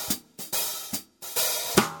acts.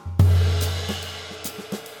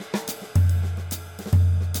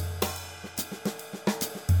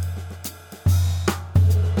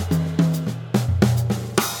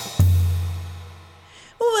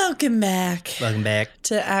 Welcome back Welcome back.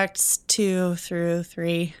 to acts 2 through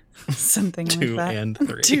 3, something like 2 that. and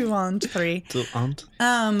 3. 2 and 3. To aunt.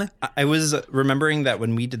 Um, I was remembering that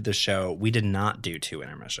when we did the show, we did not do 2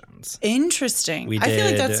 intermissions. interesting. We I feel like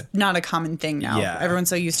did- that's not a common thing now. Yeah. Everyone's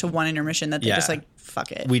so used to one intermission that they Yeah. just like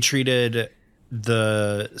fuck it. We treated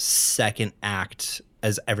the second act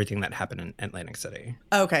as everything that happened in Atlantic City.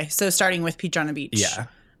 Okay, so starting with Peach on a Beach. Yeah.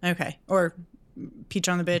 Okay, or Peach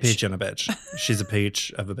on the Bitch. Peach and a bitch. She's a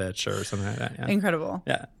peach of a bitch or something like that. Yeah. Incredible.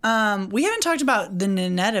 Yeah. We haven't talked about the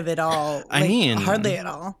Nanette of it all. I mean- hardly at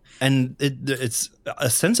all. And it's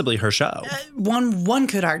ostensibly her show. One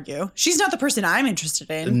could argue she's not the person I'm interested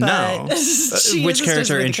in. No. But she Which is character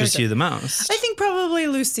ostensibly the interests character. you the most? I think probably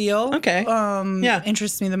Lucille. Okay. Yeah.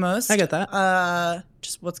 Interests me the most. I get that.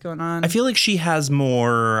 Just what's going on. I feel like she has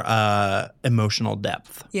more emotional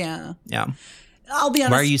depth. Yeah. Yeah. I'll be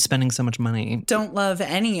honest. Why are you spending so much money? Don't love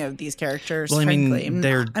any of these characters. Well, I mean,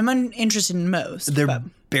 frankly, I'm uninterested in most. They're but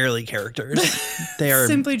barely characters. They are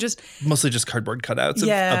simply just mostly just cardboard cutouts of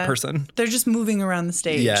Yeah. a person. they're just moving around the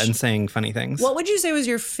stage. Yeah, and saying funny things. What would you say was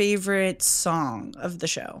your favorite song of the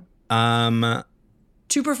show?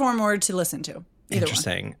 To perform or to listen to. Either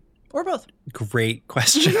Interesting. one. Or both. Great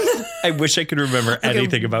question. I wish I could remember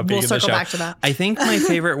anything about being in the show. We'll circle back to that. I think my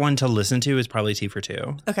favorite one to listen to is probably Tea for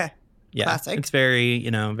Two. Okay. Yeah. Classic. It's very,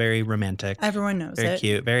 very romantic. Everyone knows very it.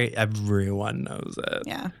 Cute. Everyone knows it.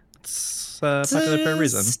 Yeah. It's popular for a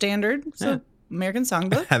reason. Standard. So American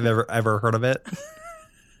Songbook. Have ever heard of it?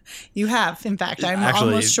 You have, in fact. I'm Actually,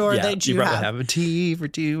 almost sure that you probably have. A Tea for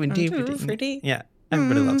Two and Tea for Tea. Yeah.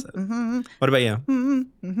 Everybody loves it. Mm-hmm. What about you?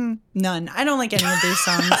 Mm-hmm. None. I don't like any of these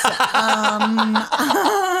songs.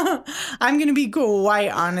 I'm going to be quite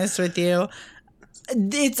honest with you.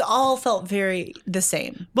 It's all felt very the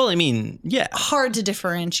same. Well, I mean, yeah. Hard to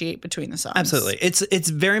differentiate between the songs. Absolutely. It's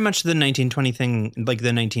very much the 1920 thing, like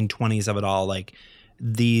the 1920s of it all. Like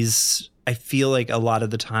these, I feel like a lot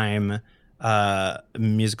of the time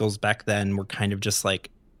musicals back then were kind of just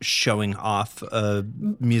like showing off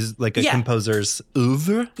music, like a composer's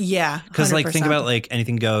oeuvre. Yeah, because like think about like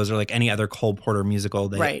Anything Goes or like any other Cole Porter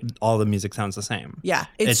musical. All the music sounds the same. Yeah,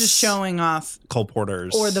 it's just showing off Cole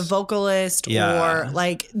Porter's or the vocalist or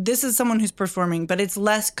like this is someone who's performing, but it's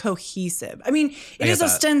less cohesive. I mean, it is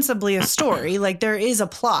ostensibly a story. Like there is a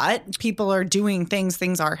plot. People are doing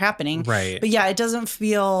things are happening. Right. But yeah, it doesn't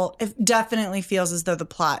feel. It definitely feels as though the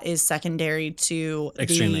plot is secondary to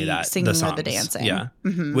extremely the singing the songs. or the dancing. Yeah.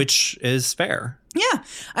 Mm-hmm. Which is fair. Yeah.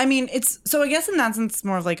 I mean, so I guess in that sense, it's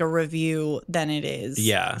more of like a review than it is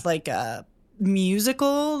like a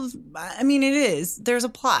musical. I mean, it is. There's a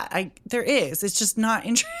plot. There is. It's just not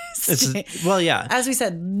interesting. As we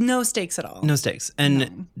said, no stakes at all. No stakes.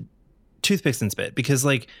 And toothpicks and spit, because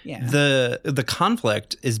like the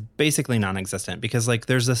conflict is basically non-existent, because like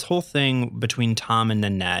there's this whole thing between Tom and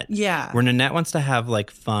Nanette where Nanette wants to have like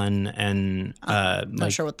fun and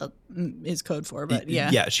not sure what that is code for, but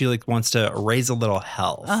she like wants to raise a little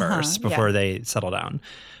hell first before they settle down,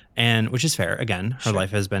 and which is fair. Again, her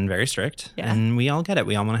life has been very strict and we all get it.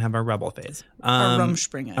 We all want to have our rebel phase, our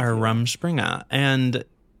Rumspringa, and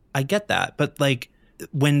I get that, but like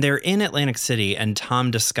when they're in Atlantic City and Tom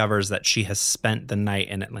discovers that she has spent the night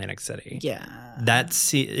in Atlantic City,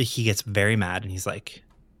 he gets very mad and he's like,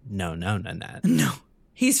 no, Nanette. No.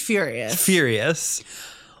 He's furious.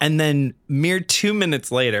 And then mere 2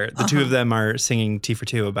 minutes later, the two of them are singing Tea for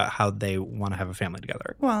Two about how they want to have a family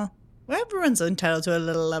together. Well, everyone's entitled to a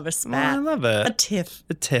little lover spat. Well, I love it. A tiff.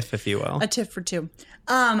 A tiff, if you will. A tiff for two.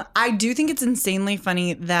 I do think it's insanely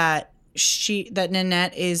funny that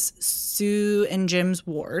Nanette is Sue and Jim's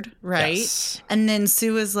ward, right? Yes. And then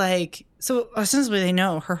Sue is like, so ostensibly they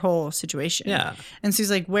know her whole situation. Yeah. And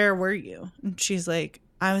Sue's like, where were you? And she's like,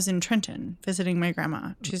 I was in Trenton visiting my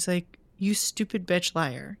grandma. She's like, you stupid bitch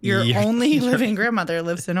liar. Your only living grandmother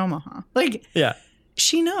lives in Omaha. Like,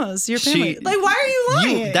 she knows your family. Like, why are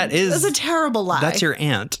you lying? That's a terrible lie. That's your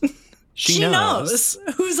aunt. She knows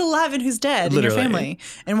who's alive and who's dead in your family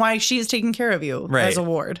and why she is taking care of you as a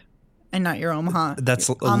ward. And not your Omaha. That's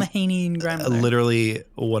Omahanian grandmother. Literally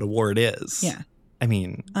what a ward is. Yeah. I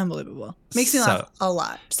mean, unbelievable. Makes me laugh a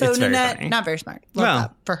lot. So Nanette, not very smart. Love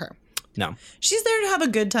that for her. No. She's there to have a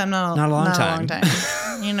good time, not a long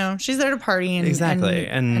time. She's there to party and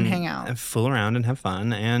and hang out. And fool around and have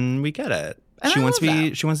fun, and we get it. And she wants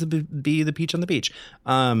to be the peach on the beach.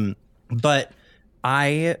 But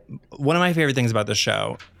one of my favorite things about the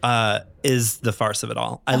show is the farce of it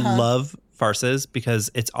all. I love farces because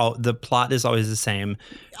the plot is always the same.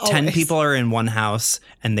 Always. 10 people are in one house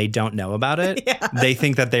and they don't know about it. They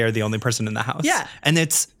think that they are the only person in the house. Yeah. And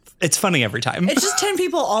it's funny every time. It's just 10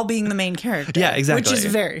 people all being the main character. Yeah, exactly. Which is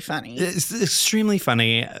very funny. It's extremely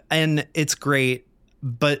funny and it's great,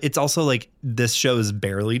 but it's also like this show is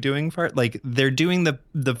barely doing farce. Like they're doing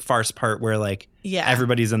the farce part where like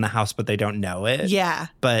everybody's in the house but they don't know it. Yeah.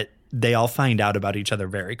 But they all find out about each other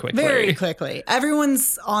very quickly. Very quickly.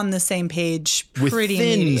 Everyone's on the same page pretty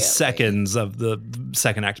within seconds of the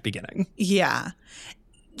second act beginning. Yeah.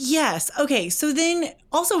 Yes. Okay. So then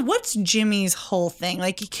also what's Jimmy's whole thing?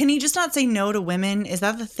 Like, can he just not say no to women? Is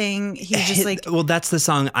that the thing? He's just like... Well, that's the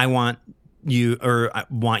song I want you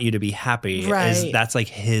to be happy. Right. That's like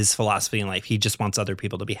his philosophy in life. He just wants other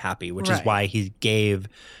people to be happy, which is why he gave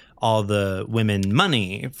all the women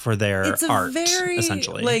money for their art,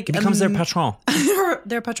 essentially. Like, he becomes their patron.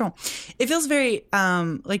 Their patron. It feels very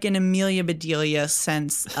like an Amelia Bedelia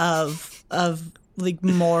sense of like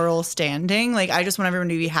moral standing. Like I just want everyone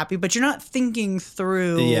to be happy, but you're not thinking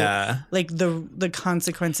through like the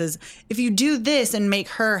consequences. If you do this and make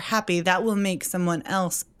her happy, that will make someone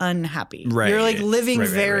else unhappy. Right. You're like living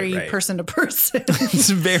Right. person to person. It's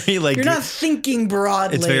very like you're not thinking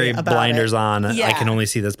broadly. it's very about blinders it. on. Yeah. I can only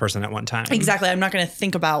see this person at one time. Exactly. I'm not going to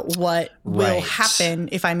think about what will Right. happen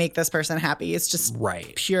if I make this person happy. It's just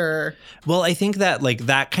pure. Well, I think that like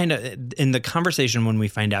that kind of in the conversation when we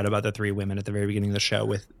find out about the three women at the very beginning of the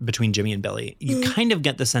show between Jimmy and Billy, you kind of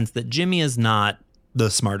get the sense that Jimmy is not the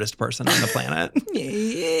smartest person on the planet.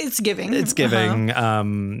 It's giving. It's giving.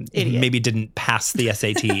 Idiot. Maybe didn't pass the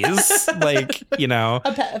SATs. Like, you know,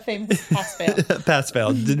 A famous pass fail. pass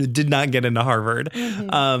fail. Did not get into Harvard.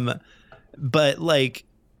 But like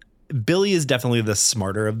Billy is definitely the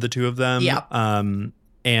smarter of the two of them. Yeah.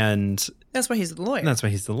 And That's why he's the lawyer. that's why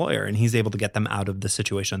he's the lawyer, and he's able to get them out of the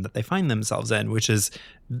situation that they find themselves in, which is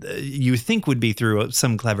you think would be through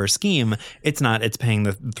some clever scheme. It's not. It's paying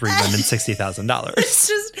the three women $60,000, It's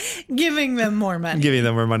just giving them more money. giving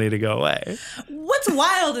them more money to go away. What's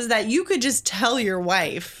wild is that you could just tell your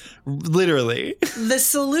wife. Literally. The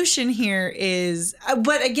solution here is,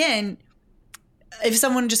 but again, if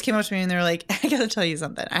someone just came up to me and they're like, I gotta tell you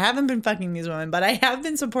something. I haven't been fucking these women, but I have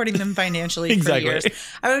been supporting them financially Exactly. for years.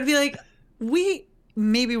 I would be like,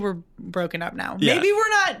 maybe we're broken up now. Yeah. Maybe we're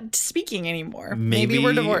not speaking anymore. Maybe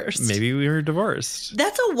we're divorced. Maybe we were divorced.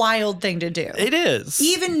 That's a wild thing to do. It is.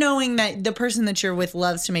 Even knowing that the person that you're with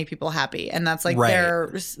loves to make people happy, and that's like Right.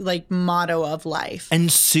 their like motto of life.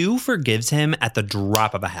 And Sue forgives him at the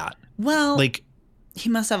drop of a hat. Well, Like, he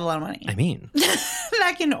must have a lot of money. I mean,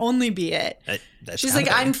 That can only be it. that's She's gotta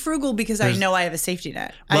like, be. I'm frugal because I know I have a safety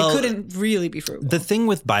net. Well, I couldn't really be frugal. The thing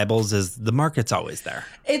with Bibles is the market's always there.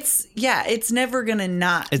 It's never gonna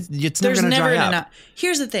not. It's never There's gonna never dry gonna up. not.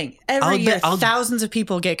 Here's the thing. Every year, thousands of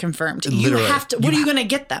people get confirmed. Literally. You have to. What are you gonna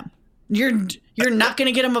get them? You're not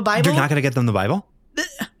gonna get them a Bible. You're not going to get them the Bible?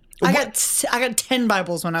 I got 10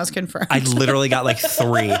 Bibles when I was confirmed. I literally got like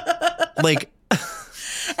 3. Like, and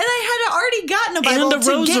I had already gotten a Bible and a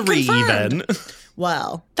to get rosary confirmed. even.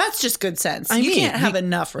 Well, that's just good sense. I You mean, can't have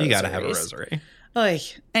enough rosaries. You got to have a rosary.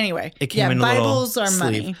 Anyway, It came in a Bibles little are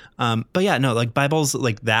sleeve. money. But yeah, no, like Bibles,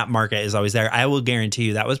 like that market is always there. I will guarantee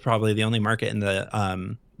you that was probably the only market in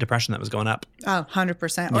the Depression that was going up. Oh,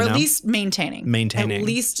 100%. Or You at know? least maintaining. Maintaining. At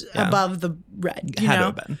least Yeah. above the red. You Had to know?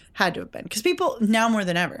 have been. Had to have been. Because people, now more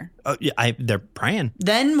than ever. Oh, yeah, they're praying.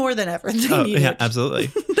 Then more than ever. They Oh, needed, yeah, absolutely.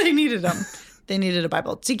 they needed them. They needed a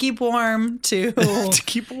Bible to keep warm, to To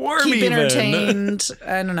keep warm, keep even. entertained.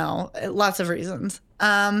 I don't know. Lots of reasons.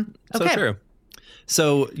 Okay. So true.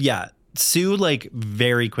 So yeah, Sue like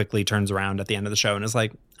very quickly turns around at the end of the show and is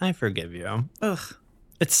like, "I forgive you." Ugh,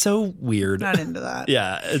 It's so weird. not into that.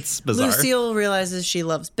 Yeah, it's bizarre. Lucille realizes she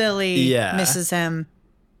loves Billy. Yeah. Misses him.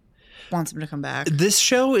 Wants him to come back. This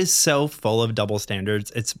show is so full of double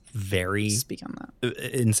standards. It's very Speak on that.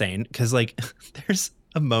 insane because like there's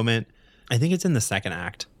a moment, I think it's in the second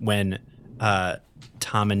act when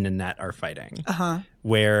Tom and Nanette are fighting,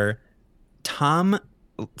 where Tom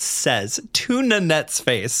says to Nanette's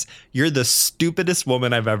face, "You're the stupidest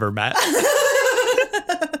woman I've ever met."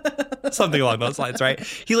 Something along those lines, right?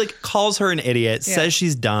 He like calls her an idiot, says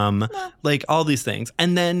she's dumb, like all these things.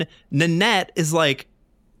 And then Nanette is like,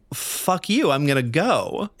 "Fuck you, I'm gonna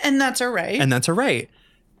go." And that's all right. And that's all right.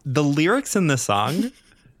 The lyrics in the song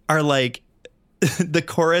are like the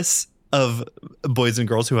chorus of boys and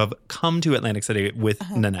girls who have come to Atlantic City with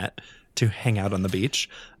Nanette to hang out on the beach.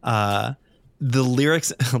 The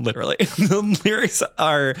lyrics, literally, the lyrics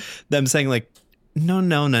are them saying like, no,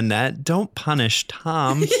 Nanette, don't punish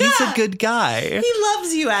Tom. He's a good guy. He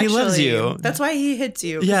loves you, actually. He loves you. That's why he hits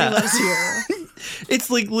you. 'Cause Yeah. He loves you. It's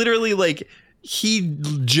like literally like he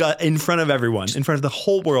in front of everyone, in front of the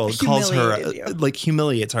whole world, calls her, Humiliated you. like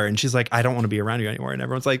humiliates her. And she's like, I don't want to be around you anymore. And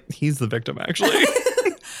everyone's like, he's the victim, actually.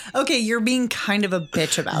 Okay, you're being kind of a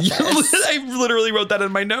bitch about this. I literally wrote that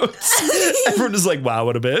in my notes. Everyone is like, wow,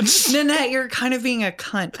 what a bitch. Nanette, you're kind of being a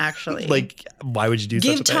cunt, actually. Like, why would you do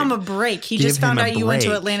Give such a Tom thing? a break. He Give just found him a out you went to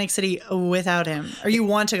break. Atlantic City without him. Or you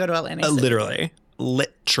want to go to Atlantic City.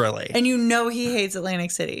 Literally. And you know he hates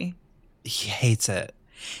Atlantic City. He hates it.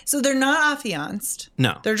 So they're not affianced.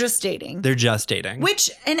 No. They're just dating. They're just dating.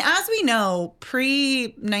 Which, and as we know,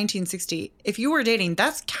 pre-1960, if you were dating,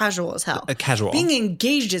 that's casual as hell. Casual. Being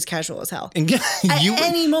engaged is casual as hell. And At you,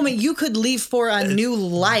 any moment, you could leave for a new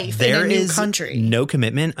life there in a new is country. no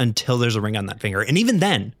commitment until there's a ring on that finger. And even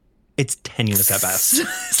then, it's tenuous at best.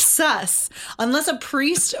 Sus. Unless a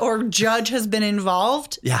priest or judge has been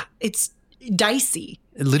involved, Yeah. it's dicey.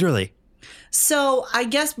 Literally. So I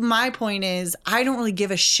guess my point is I don't really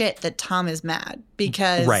give a shit that Tom is mad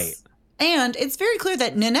because Right. And it's very clear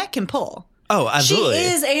that Nanette can pull. Oh, absolutely. She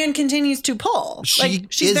is and continues to pull.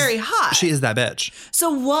 She's very hot. She is that bitch. So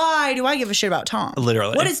why do I give a shit about Tom?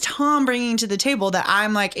 Literally. What is Tom bringing to the table that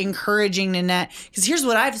I'm like encouraging Nanette? Because here's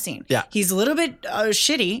what I've seen. Yeah. He's a little bit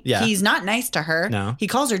shitty. Yeah. He's not nice to her. No. He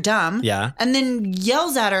calls her dumb. Yeah. And then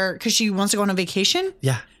yells at her because she wants to go on a vacation.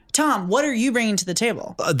 Yeah. Tom, what are you bringing to the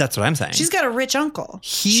table? That's what I'm saying. She's got a rich uncle.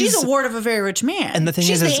 He's- She's a ward of a very rich man. And the thing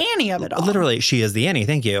she's is the Annie of it all. Literally, she is the Annie.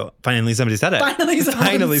 Thank you. Finally, somebody said it. Finally,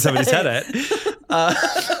 somebody said it.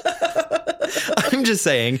 I'm just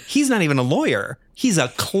saying, he's not even a lawyer. He's a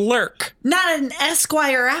clerk. Not an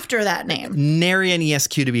Esquire after that name. Nary an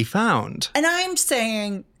ESQ to be found. And I'm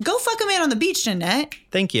saying, go fuck a man on the beach, Nanette.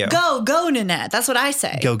 Thank you. Go, Nanette. That's what I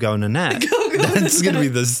say. Go, Nanette. That's going to be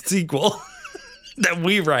the sequel that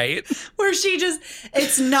we write. Where she just,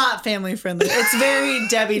 it's not family friendly. It's very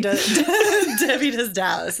Debbie does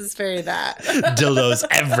Dallas. It's very that. Dildos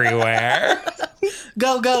everywhere.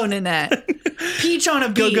 Go, Nanette. Peach on a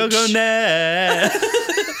beach. Go, Nanette.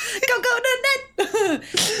 Go, Nanette.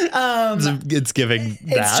 It's giving that.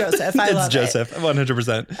 It's Joseph. I love it. It's Joseph,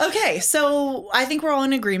 100%. Okay, so I think we're all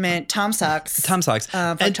in agreement. Tom sucks. Tom sucks.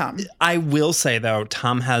 Fuck Tom. I will say, though,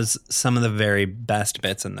 Tom has some of the very best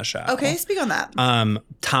bits in the show. Okay, speak on that.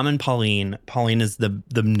 Tom and Pauline. Pauline is the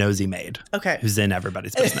nosy maid. Okay. Who's in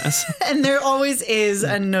everybody's business. And there always is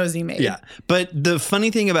a nosy maid. Yeah. But the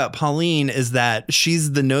funny thing about Pauline is that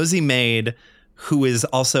she's the nosy maid who is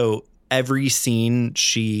also every scene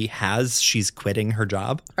she has, she's quitting her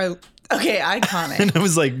job. Oh, okay, iconic. And I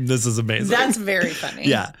was like, this is amazing. That's very funny.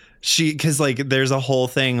 Yeah. Because like there's a whole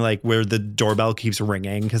thing like where the doorbell keeps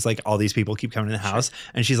ringing because like all these people keep coming to the house.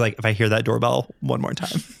 And she's like, if I hear that doorbell one more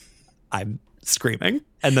time, I'm screaming.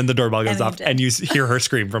 And then the doorbell goes off and you hear her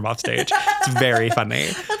scream from off stage. It's very funny.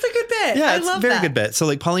 That's a good bit. Yeah, I it's love a very that. good bit. So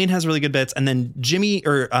like Pauline has really good bits, and then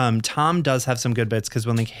Tom does have some good bits because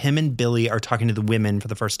when like him and Billy are talking to the women for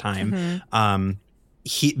the first time,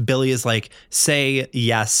 Billy is like, say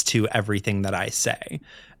yes to everything that I say,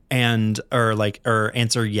 or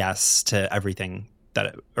answer yes to everything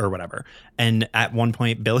or whatever. And at one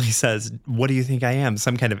point, Billy says, "What do you think I am?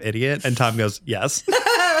 Some kind of idiot?" And Tom goes, "Yes."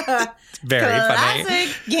 It's very funny.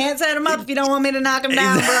 Classic. Can't set him up if you don't want me to knock him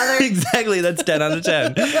down, brother. Exactly. That's 10 out of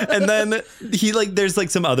 10. And then there's like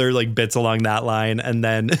some other like bits along that line. And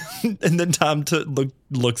then Tom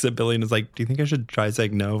looks at Billy and is like, do you think I should try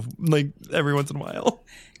saying no? Like every once in a while.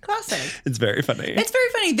 Classic. It's very funny. It's very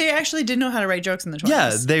funny. They actually did know how to write jokes in the 20s.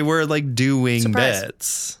 Yeah. They were like doing Surprise.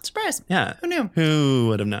 bits. Surprise. Yeah. Who knew? Who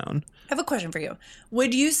would have known? I have a question for you.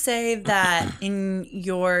 Would you say that in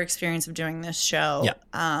your experience of doing this show,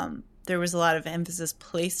 there was a lot of emphasis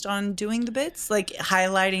placed on doing the bits, like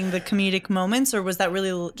highlighting the comedic moments, or was that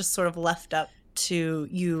really just sort of left up to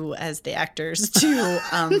you as the actors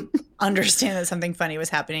to understand that something funny was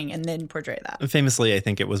happening and then portray that? Famously, I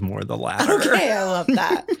think it was more the latter. Okay, I love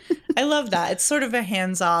that. I love that. It's sort of a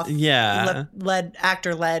hands-off,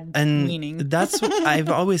 actor-led And meaning. that's what I've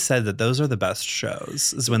always said, that those are the best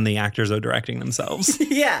shows, is when the actors are directing themselves.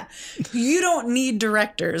 Yeah. You don't need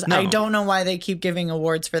directors. No. I don't know why they keep giving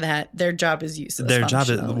awards for that. Their job is useless. Their job is,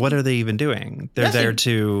 functionally. what are they even doing? They're Nothing. there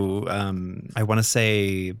to, I want to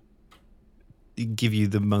say, give you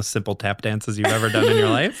the most simple tap dances you've ever done in your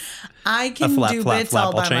life. I A can flap, do flap, bits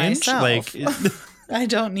all flap will by change. myself. Like, I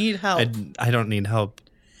don't need help. I don't need help.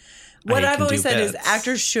 What I I've can always do said is bits.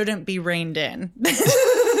 actors shouldn't be reined in.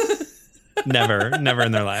 Never in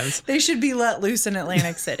their lives. They should be let loose in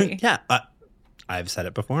Atlantic City. Yeah. I've said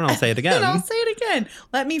it before and I'll say it again. And I'll say it again.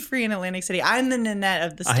 Let me free in Atlantic City. I'm the Nanette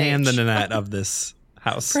of the stage. I am the Nanette of this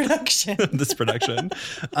house. production. This production.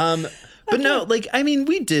 But no, like, I mean,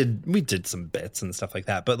 we did some bits and stuff like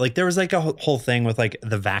that, but like there was like a whole thing with like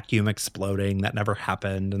the vacuum exploding that never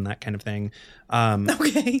happened and that kind of thing.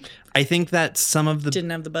 Okay. I think that some of the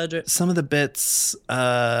Didn't have the budget. bits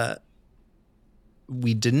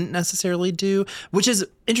we didn't necessarily do, which is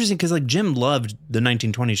interesting because like Jim loved the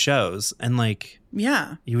 1920 shows, and like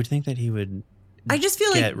Yeah. you would think that he would I just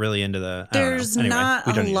feel like get really into the. I don't know. there's Anyway, not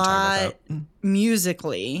we don't a need to talk about lot that.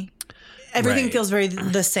 musically. Everything Right. feels very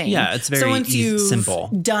the same. Yeah, it's very so once you've simple.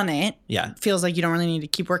 done it, Yeah. feels like you don't really need to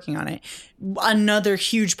keep working on it. Another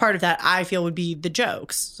huge part of that I feel would be the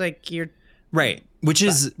jokes. It's like you're Right. Which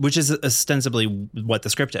is ostensibly what the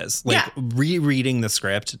script is. Like Yeah. rereading the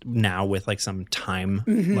script now with like some time.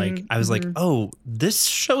 Like I was like, oh, this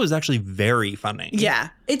show is actually very funny. yeah.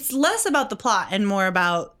 It's less about the plot and more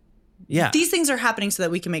about Yeah. These things are happening so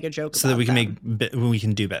that we can make a joke So about that we them.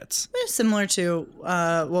 can do bits. Similar to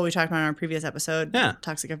what we talked about in our previous episode, Yeah.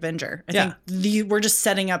 Toxic Avenger. I Yeah. think we're just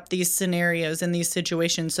setting up these scenarios and these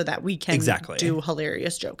situations so that we can do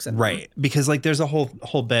hilarious jokes. In Right. them. Because like there's a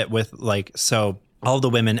whole bit with like, so all the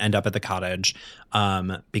women end up at the cottage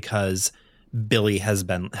because Billy has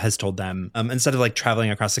told them instead of like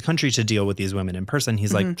traveling across the country to deal with these women in person,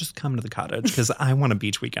 he's like, just come to the cottage because I want a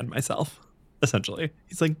beach weekend myself. Essentially,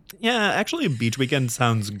 he's like, yeah, actually, a beach weekend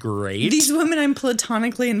sounds great. These women I'm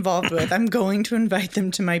platonically involved with, I'm going to invite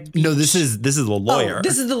them to my beach. No, this is the lawyer. Oh,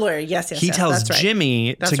 this is the lawyer. Yes. He tells that's right.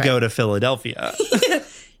 Jimmy to go to Philadelphia.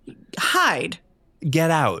 Hide.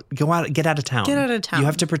 Get out. Go out. Get out of town. Get out of town. You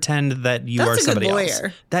have to pretend that you are somebody else. That's a good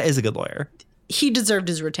lawyer. That is a good lawyer. He deserved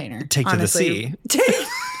his retainer. Take honestly. to the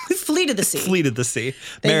sea. Flee to the sea. Flee to the sea.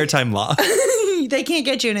 Maritime law. They can't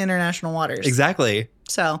get you in international waters. Exactly.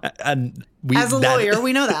 So, and as a lawyer,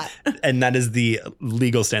 we know that. And that is the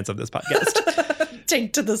legal stance of this podcast.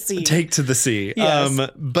 Take to the sea. Take to the sea. Yes.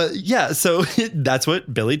 But yeah, so that's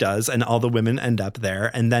what Billy does, and all the women end up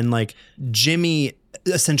there. And then like Jimmy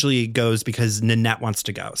essentially goes because Nanette wants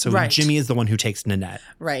to go. So Jimmy is the one who takes Nanette.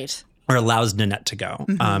 Right. Or allows Nanette to go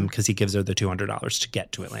because he gives her the $200 to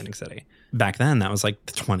get to Atlantic City. Back then, that was like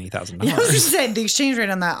 $20,000. Yeah, I was just saying, the exchange rate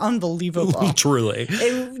on that, unbelievable. Truly.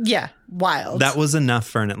 Wild. That was enough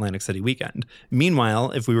for an Atlantic City weekend.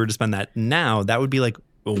 Meanwhile, if we were to spend that now, that would be like...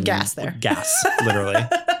 gas there. Gas, literally.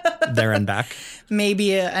 There and back.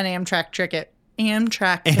 Maybe an Amtrak ticket.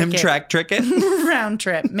 Amtrak ticket? Round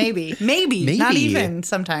trip. Maybe. Not even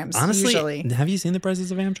sometimes. Honestly, usually. Have you seen the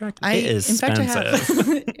prices of Amtrak? It is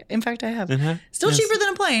expensive. In fact, I have. Still cheaper than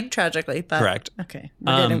a plane, tragically. But correct. Okay.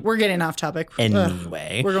 We're getting off topic.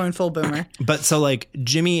 Anyway. Ugh, we're going full boomer. But so like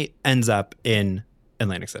Jimmy ends up in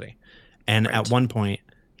Atlantic City. And at one point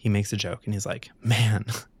he makes a joke and he's like, man,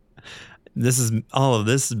 all of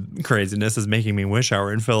this craziness is making me wish I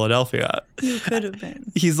were in Philadelphia. You could have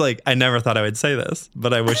been. He's like, I never thought I would say this,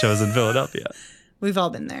 but I wish I was in Philadelphia. We've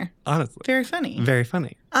all been there. Honestly. Very funny. Very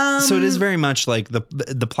funny. So it is very much like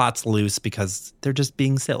the plot's loose because they're just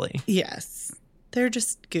being silly. Yes. They're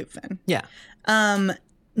just goofing. Yeah.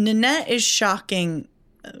 Nanette is shocking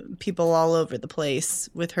people all over the place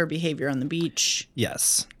with her behavior on the beach.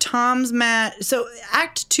 Yes. Tom's mad. So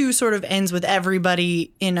Act 2 sort of ends with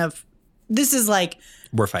everybody this is like...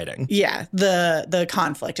 We're fighting. Yeah, the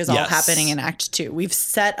conflict is all happening in Act 2. We've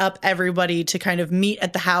set up everybody to kind of meet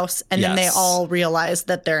at the house, and then they all realize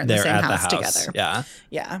that they're in the same house together. Yeah.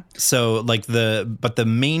 Yeah. So like the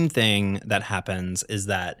main thing that happens is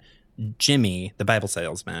that Jimmy, the Bible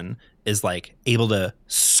salesman, is like able to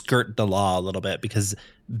skirt the law a little bit because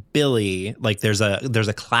Billy, like there's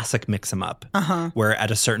a classic mix 'em up where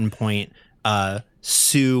at a certain point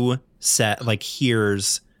Sue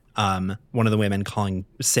hears one of the women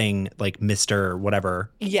saying like Mr.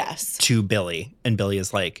 whatever to Billy, and Billy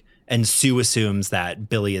is like, and Sue assumes that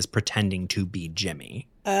Billy is pretending to be Jimmy.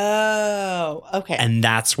 Oh, okay. And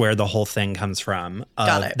that's where the whole thing comes from.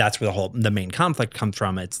 Got it. That's where the main conflict comes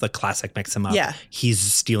from. It's the classic mix 'em up. Yeah. He's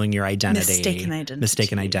stealing your identity.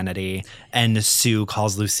 Mistaken identity. And Sue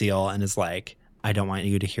calls Lucille and is like, I don't want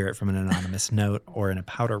you to hear it from an anonymous note or in a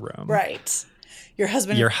powder room. Right. Your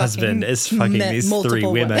husband is fucking these three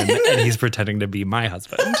women and he's pretending to be my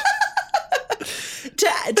husband.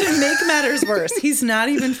 To make matters worse, he's not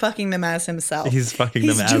even fucking them as himself. He's fucking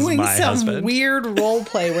them as my husband. He's doing some weird role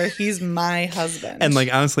play where he's my husband. And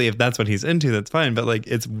like, honestly, if that's what he's into, that's fine. But like,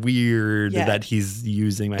 it's weird that he's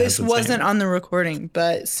using my husband's wasn't name. On the recording,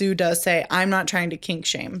 but Sue does say, I'm not trying to kink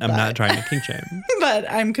shame. I'm not trying to kink shame. But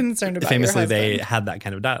I'm concerned about Famously, your husband. they had that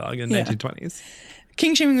kind of dialogue in the 1920s.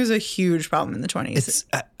 Kink shaming was a huge problem in the 20s.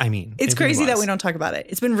 It's crazy that we don't talk about it.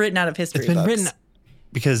 It's been written out of history books. Written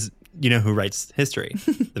because you know who writes history?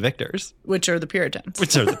 The victors. Which are the Puritans.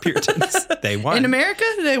 They won. In America,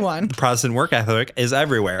 they won. The Protestant work ethic is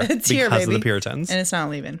everywhere it's because of the Puritans. And it's not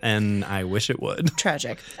leaving. And I wish it would.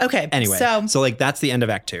 Tragic. Okay. Anyway, so like that's the end of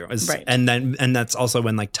Act 2. Right. And that's also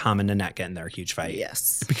when like Tom and Nanette get in their huge fight.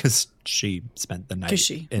 Yes. Because she spent the night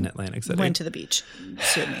in Atlantic City. Went to the beach.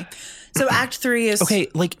 Sued me. So Act 3 is... Okay,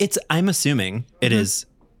 like I'm assuming it is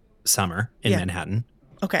summer in Manhattan.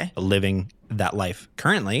 Okay. Living that life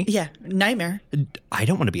currently. Yeah. Nightmare. I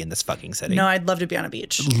don't want to be in this fucking city. No, I'd love to be on a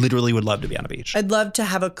beach. Literally would love to be on a beach. I'd love to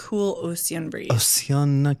have a cool ocean breeze.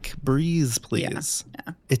 Oceanic breeze, please.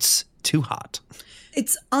 Yeah. It's too hot.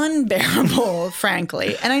 It's unbearable,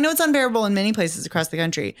 frankly. And I know it's unbearable in many places across the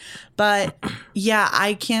country. But yeah,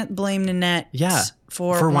 I can't blame Nanette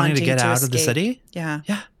for wanting to get out escape. of the city. Yeah.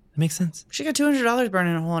 Yeah, that makes sense. She got $200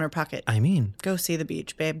 burning a hole in her pocket. I mean. Go see the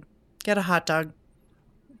beach, babe. Get a hot dog.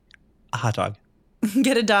 A hot dog.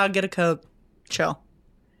 Get a dog, get a Coke, chill.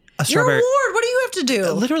 A Your strawberry. award, what do you have to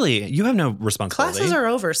do? Literally, you have no responsibility. Classes are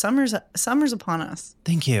over. Summer's upon us.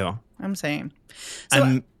 Thank you. I'm saying. So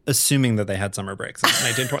I'm assuming that they had summer breaks in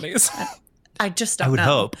the 1920s. I just don't I would know.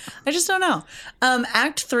 hope. I just don't know.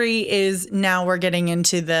 Act 3 is now we're getting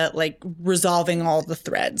into the like resolving all the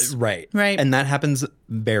threads. Right. Right. And that happens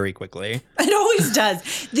very quickly. It always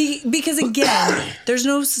does. Because again, there's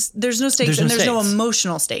no stakes There's and no there's no stakes.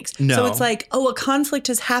 emotional stakes. No. So it's like, oh, a conflict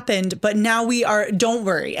has happened, but now don't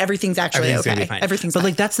worry, everything's actually Everything's okay. gonna be fine. Everything's but fine.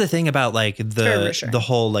 like that's the thing about like Very reassuring. the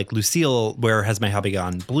whole like Lucille, where has my hobby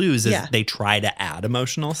gone blues is Yeah. they try to add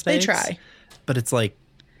emotional stakes. try. But it's like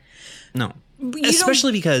no. You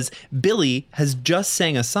Especially because Billy has just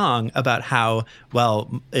sang a song about how,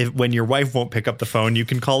 well, when your wife won't pick up the phone, you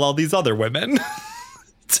can call all these other women.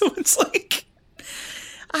 So it's like,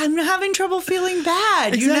 I'm having trouble feeling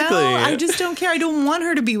bad. Exactly. You know? I just don't care. I don't want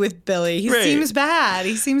her to be with Billy. He Right. seems bad.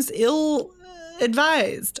 He seems ill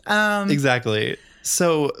advised. exactly.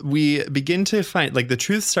 So we begin to find, like, the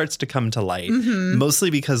truth starts to come to light, Mm-hmm.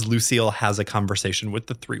 mostly because Lucille has a conversation with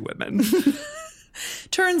the three women.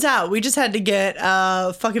 Turns out we just had to get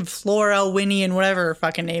fucking Flora, Winnie, and whatever her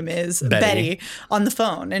fucking name is, Betty on the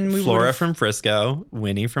phone. And we Flora would've- from Frisco,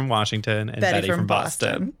 Winnie from Washington, and Betty from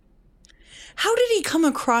Boston. How did he come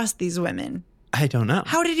across these women? I don't know.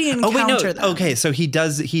 How did he encounter them? Okay, so he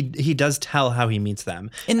does tell how he meets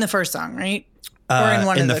them. In the first song, right? Or in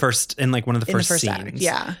one of in the first in like one of the in the first first scenes. act,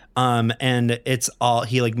 yeah. And it's all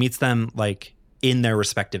he like meets them like in their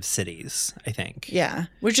respective cities, I think. Yeah.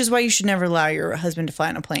 Which is why you should never allow your husband to fly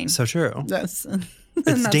on a plane. So true. That's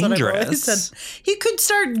It's dangerous. He could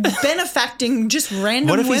start benefacting just random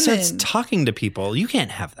What if women. he starts talking to people? You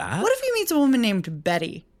can't have that. What if he meets a woman named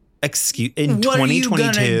Betty? In What are you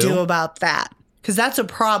 2022? gonna do about that? Because that's a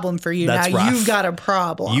problem for you. That's now rough. you've got a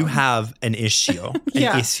problem. You have an issue.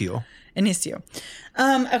 Yeah. An issue. An issue.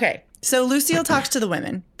 Okay. So Lucille talks to the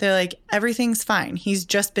women. They're like, everything's fine. He's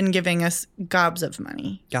just been giving us gobs of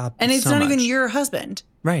money. And it's so not even much. your husband.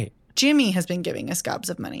 Right. Jimmy has been giving us gobs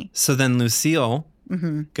of money. So then Lucille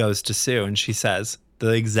Mm-hmm. goes to Sue and she says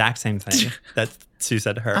the exact same thing that Sue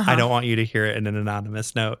said to her. Uh-huh. I don't want you to hear it in an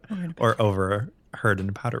anonymous note or overheard in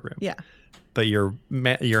a powder room. Yeah. But your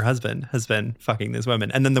husband has been fucking these women.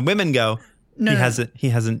 And then the women go, No, he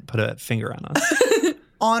hasn't put a finger on us.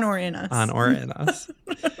 On or in us. on or in us.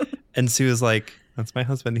 And Sue is like, that's my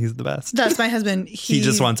husband. He's the best. That's my husband. He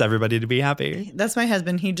just wants everybody to be happy. That's my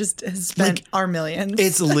husband. He just has spent Like, our millions.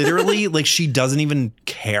 It's literally like she doesn't even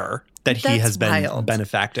care that he That's has been wild.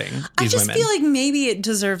 benefacting these I just women. feel like maybe it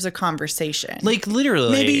deserves a conversation. Like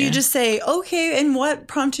literally. maybe you just say, okay, and what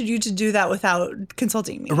prompted you to do that without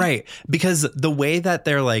consulting me? Right. Because the way that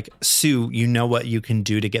they're like, Sue, you know what you can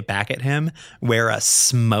do to get back at him? Wear a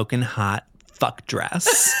smoking hot fuck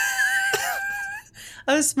dress.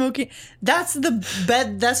 I was smoking. That's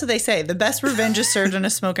what they say. The best revenge is served in a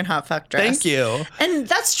smoking hot fuck dress. Thank you. And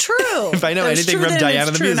that's true. If I know That's anything true from then, Diana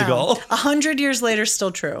it's the true now. Musical. 100 years later,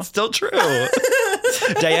 still true. Still true.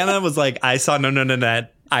 Diana was like, I saw No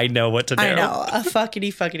Nanette. I know what to do. I know. A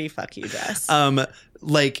fuckity fuck you dress.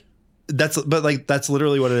 That's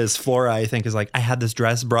literally what it is. Flora, I think, is like, I had this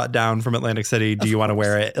dress brought down from Atlantic City. Do you want to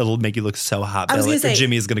wear it? It'll make you look so hot. I was Billy. gonna say,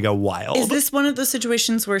 Jimmy is going to go wild. Is this one of those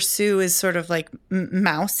situations where Sue is sort of like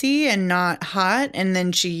mousy and not hot, and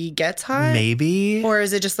then she gets hot? Maybe. Or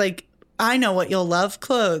is it just like, I know what you'll love,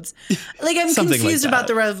 clothes? Like, I'm Something confused like about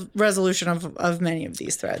that. the resolution of many of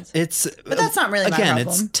these threads. But that's not really my again,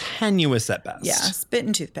 problem. it's tenuous at best. Yeah, spit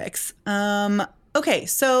and toothpicks. Okay,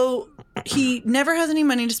 so he never has any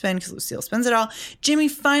money to spend because Lucille spends it all. Jimmy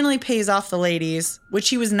finally pays off the ladies, which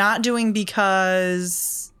he was not doing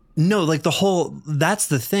because... No, like that's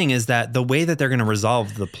the thing is that the way that they're going to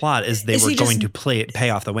resolve the plot is they were going to pay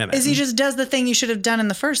off the women. Is he just does the thing you should have done in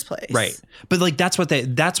the first place? Right. But like that's what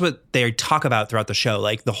they talk about throughout the show.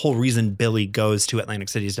 Like the whole reason Billy goes to Atlantic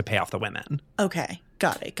City is to pay off the women. Okay,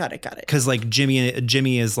 got it. Because like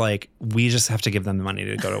Jimmy is like, we just have to give them the money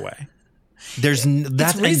to go away.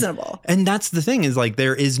 That's reasonable. And that's the thing is like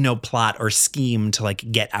there is no plot or scheme to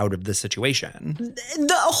like get out of the situation.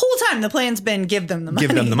 The whole time the plan's been give them the money.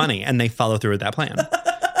 Give them the money and they follow through with that plan.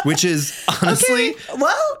 Which is honestly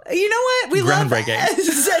well, you know what? We love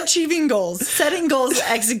groundbreaking. achieving goals, setting goals,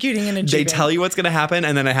 executing and achieving. They tell you what's going to happen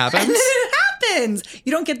and then it happens. And then it happens.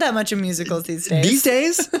 You don't get that much in musicals these days. These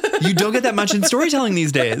days, you don't get that much in storytelling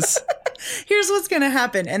these days. Here's what's going to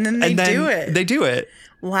happen. And then they do it. They do it.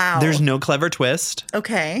 Wow. There's no clever twist.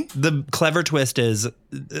 Okay. The clever twist is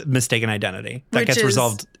mistaken identity. That Which gets is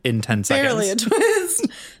resolved in 10 seconds. Barely a twist.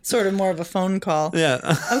 Sort of more of a phone call.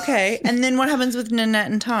 Yeah. Okay. And then what happens with Nanette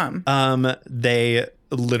and Tom? They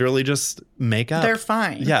literally just make up. They're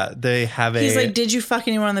fine. Yeah, they have He's like, did you fuck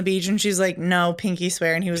anyone on the beach? And she's like, no, pinky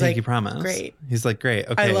swear. And he was pinky like, promise. great. He's like, great.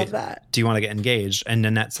 Okay. I love that. Do you want to get engaged? And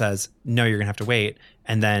Nanette says, no, you're going to have to wait.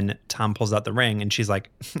 And then Tom pulls out the ring and she's like,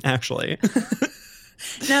 actually.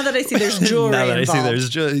 Now that I see there's jewelry Now that involved. I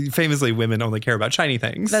see there's famously women only care about shiny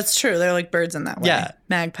things. That's true. They're like birds in that way. Yeah.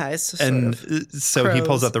 Magpies. Sort and of. so he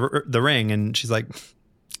pulls crows. out the ring and she's like,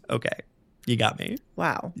 okay, you got me.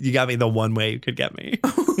 Wow. You got me the one way you could get me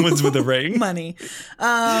was with a ring. Money.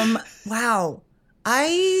 Wow.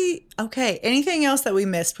 Okay. Anything else that we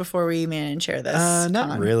missed before we man and share this? Not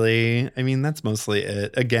Con? really. I mean, that's mostly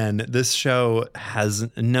it. Again, this show has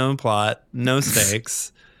no plot, no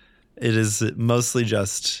stakes. It is mostly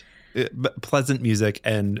just pleasant music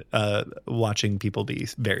and watching people be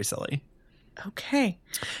very silly. Okay.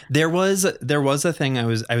 There was a thing I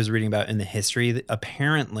was reading about in the history that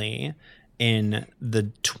apparently in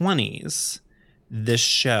the 20s this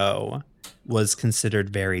show was considered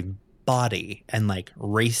very bawdy and like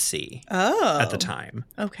racy at the time.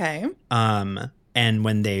 Okay. And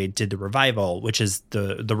when they did the revival, which is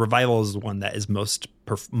the revival is the one that is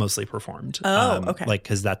mostly performed. Okay. Like,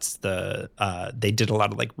 because that's they did a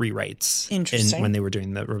lot of like rewrites Interesting. when they were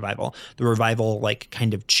doing the revival. The revival like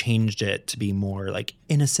kind of changed it to be more like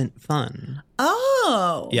innocent fun.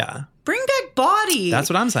 Oh. Yeah. Bring back body. That's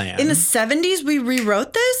what I'm saying. In the 70s, we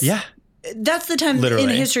rewrote this? Yeah. That's the time Literally. in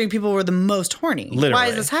history people were the most horny. Why Literally.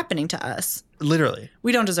 is this happening to us? Literally.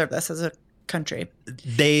 We don't deserve this as a country.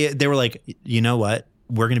 They were like, you know what?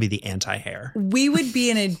 We're going to be the anti-hair. We would be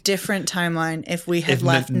in a different timeline if we had If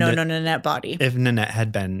left N- Nanette body. If Nanette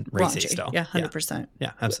had been racy Raunchy. still. Yeah, 100%.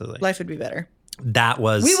 Yeah, absolutely. Life would be better. That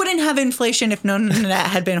was... We wouldn't have inflation if Nanette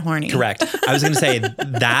had been horny. Correct. I was going to say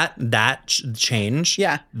that change.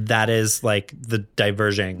 Yeah. That is like the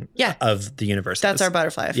diverging of the universes. That's our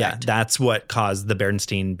butterfly effect. Yeah. That's what caused the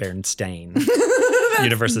Bernstein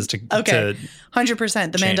universes to 100%.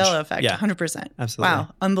 The change. Mandela effect. Yeah. 100%. Absolutely. Wow.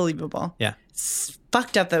 Unbelievable. Yeah. It's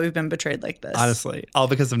fucked up that we've been betrayed like this. Honestly. All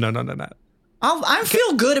because of no. I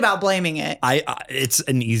feel good about blaming it. It's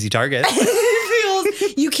an easy target. It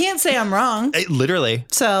feels, you can't say I'm wrong. Literally.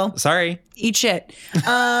 So Sorry. eat shit.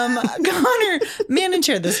 Connor, man and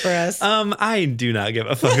share this for us. I do not give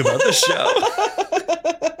a fuck about the show.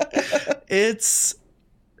 It's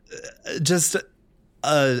just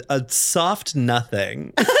a soft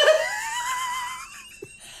nothing.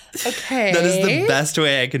 Okay. That is the best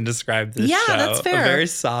way I can describe this show. Yeah, that's fair. A very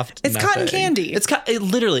soft It's nothing. cotton candy. It's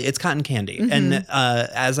literally, it's cotton candy. Mm-hmm. And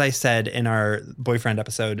as I said in our boyfriend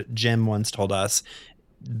episode, Jim once told us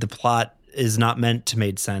the plot is not meant to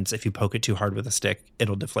make sense. If you poke it too hard with a stick,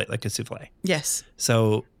 it'll deflate like a souffle. Yes.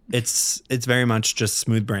 So it's very much just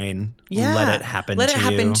smooth brain. Yeah. Let it happen Let to it you.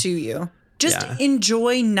 happen to you. Just Yeah.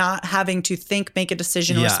 enjoy not having to think, make a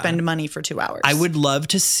decision, or Yeah. spend money for 2 hours. I would love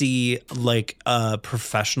to see like a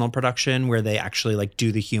professional production where they actually like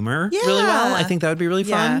do the humor really well. Yeah. I think that would be really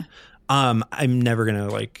Yeah. fun. I'm never gonna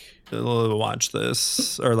like watch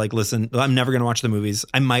this or like listen. I'm never gonna watch the movies.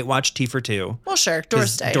 I might watch T for Two. Well, sure.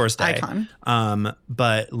 Doris Day. Icon.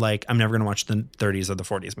 But like I'm never gonna watch the 30s or the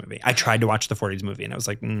 40s movie. I tried to watch the 40s movie and I was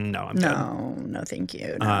like, no, I'm good. No, thank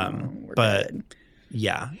you. No, we're but good.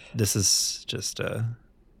 yeah, this is just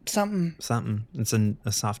Something. It's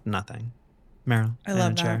a soft nothing. Meryl, I love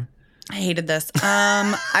and Cher. I hated this.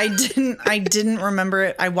 I didn't remember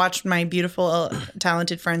it. I watched my beautiful,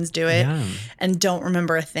 talented friends do it Yeah. and don't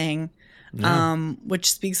remember a thing,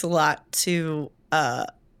 which speaks a lot to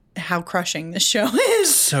how crushing this show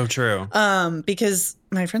is. So true. Because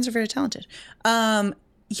my friends are very talented.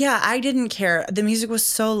 Yeah, I didn't care. The music was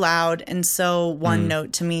so loud and so one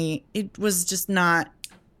note to me. It was just not,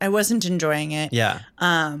 I wasn't enjoying it. Yeah.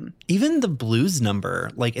 Even the blues number,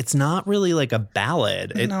 like it's not really like a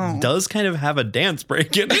ballad. It No. does kind of have a dance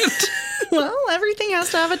break in it. Well, everything has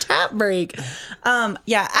to have a tap break.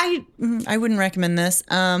 Yeah, I wouldn't recommend this.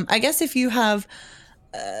 I guess if you have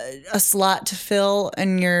a slot to fill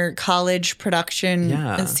in your college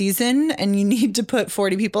production season and you need to put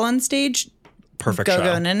 40 people on stage, Perfect go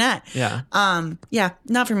show. Nanette. Yeah. Yeah,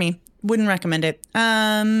 not for me. Wouldn't recommend it.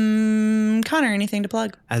 Connor, anything to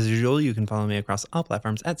plug? As usual, you can follow me across all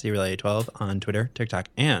platforms at ZRealA12 on Twitter, TikTok,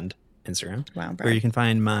 and Instagram. Wow, where you can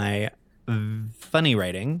find my funny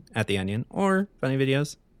writing at The Onion or funny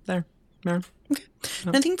videos there. Yeah.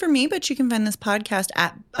 Nothing for me, but you can find this podcast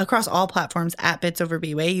across all platforms at Bits Over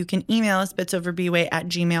Bway. You can email us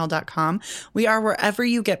bitsoverbway@gmail.com. We are wherever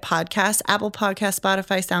you get podcasts, Apple Podcasts,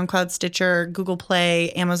 Spotify, SoundCloud, Stitcher, Google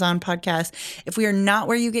Play, Amazon Podcasts. If we are not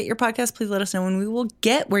where you get your podcasts, please let us know and we will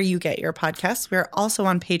get where you get your podcasts. We are also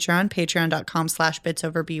on Patreon,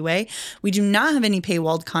 patreon.com/bitsoverbway. We do not have any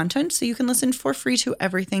paywalled content, so you can listen for free to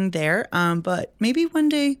everything there. But maybe one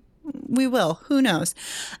day we will. Who knows?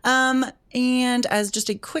 And as just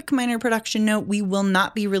a quick minor production note, we will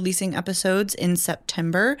not be releasing episodes in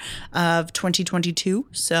September of 2022.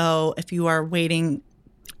 So if you are waiting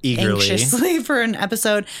Eagerly. anxiously for an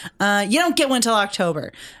episode, you don't get one till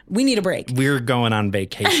October. We need a break. We're going on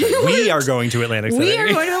vacation. We are going to Atlantic City. We are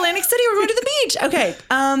going to Atlantic City. We're going to the beach. Okay.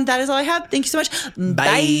 That is all I have. Thank you so much.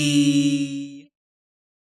 Bye.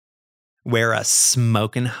 Wear a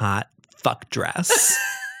smoking hot fuck dress.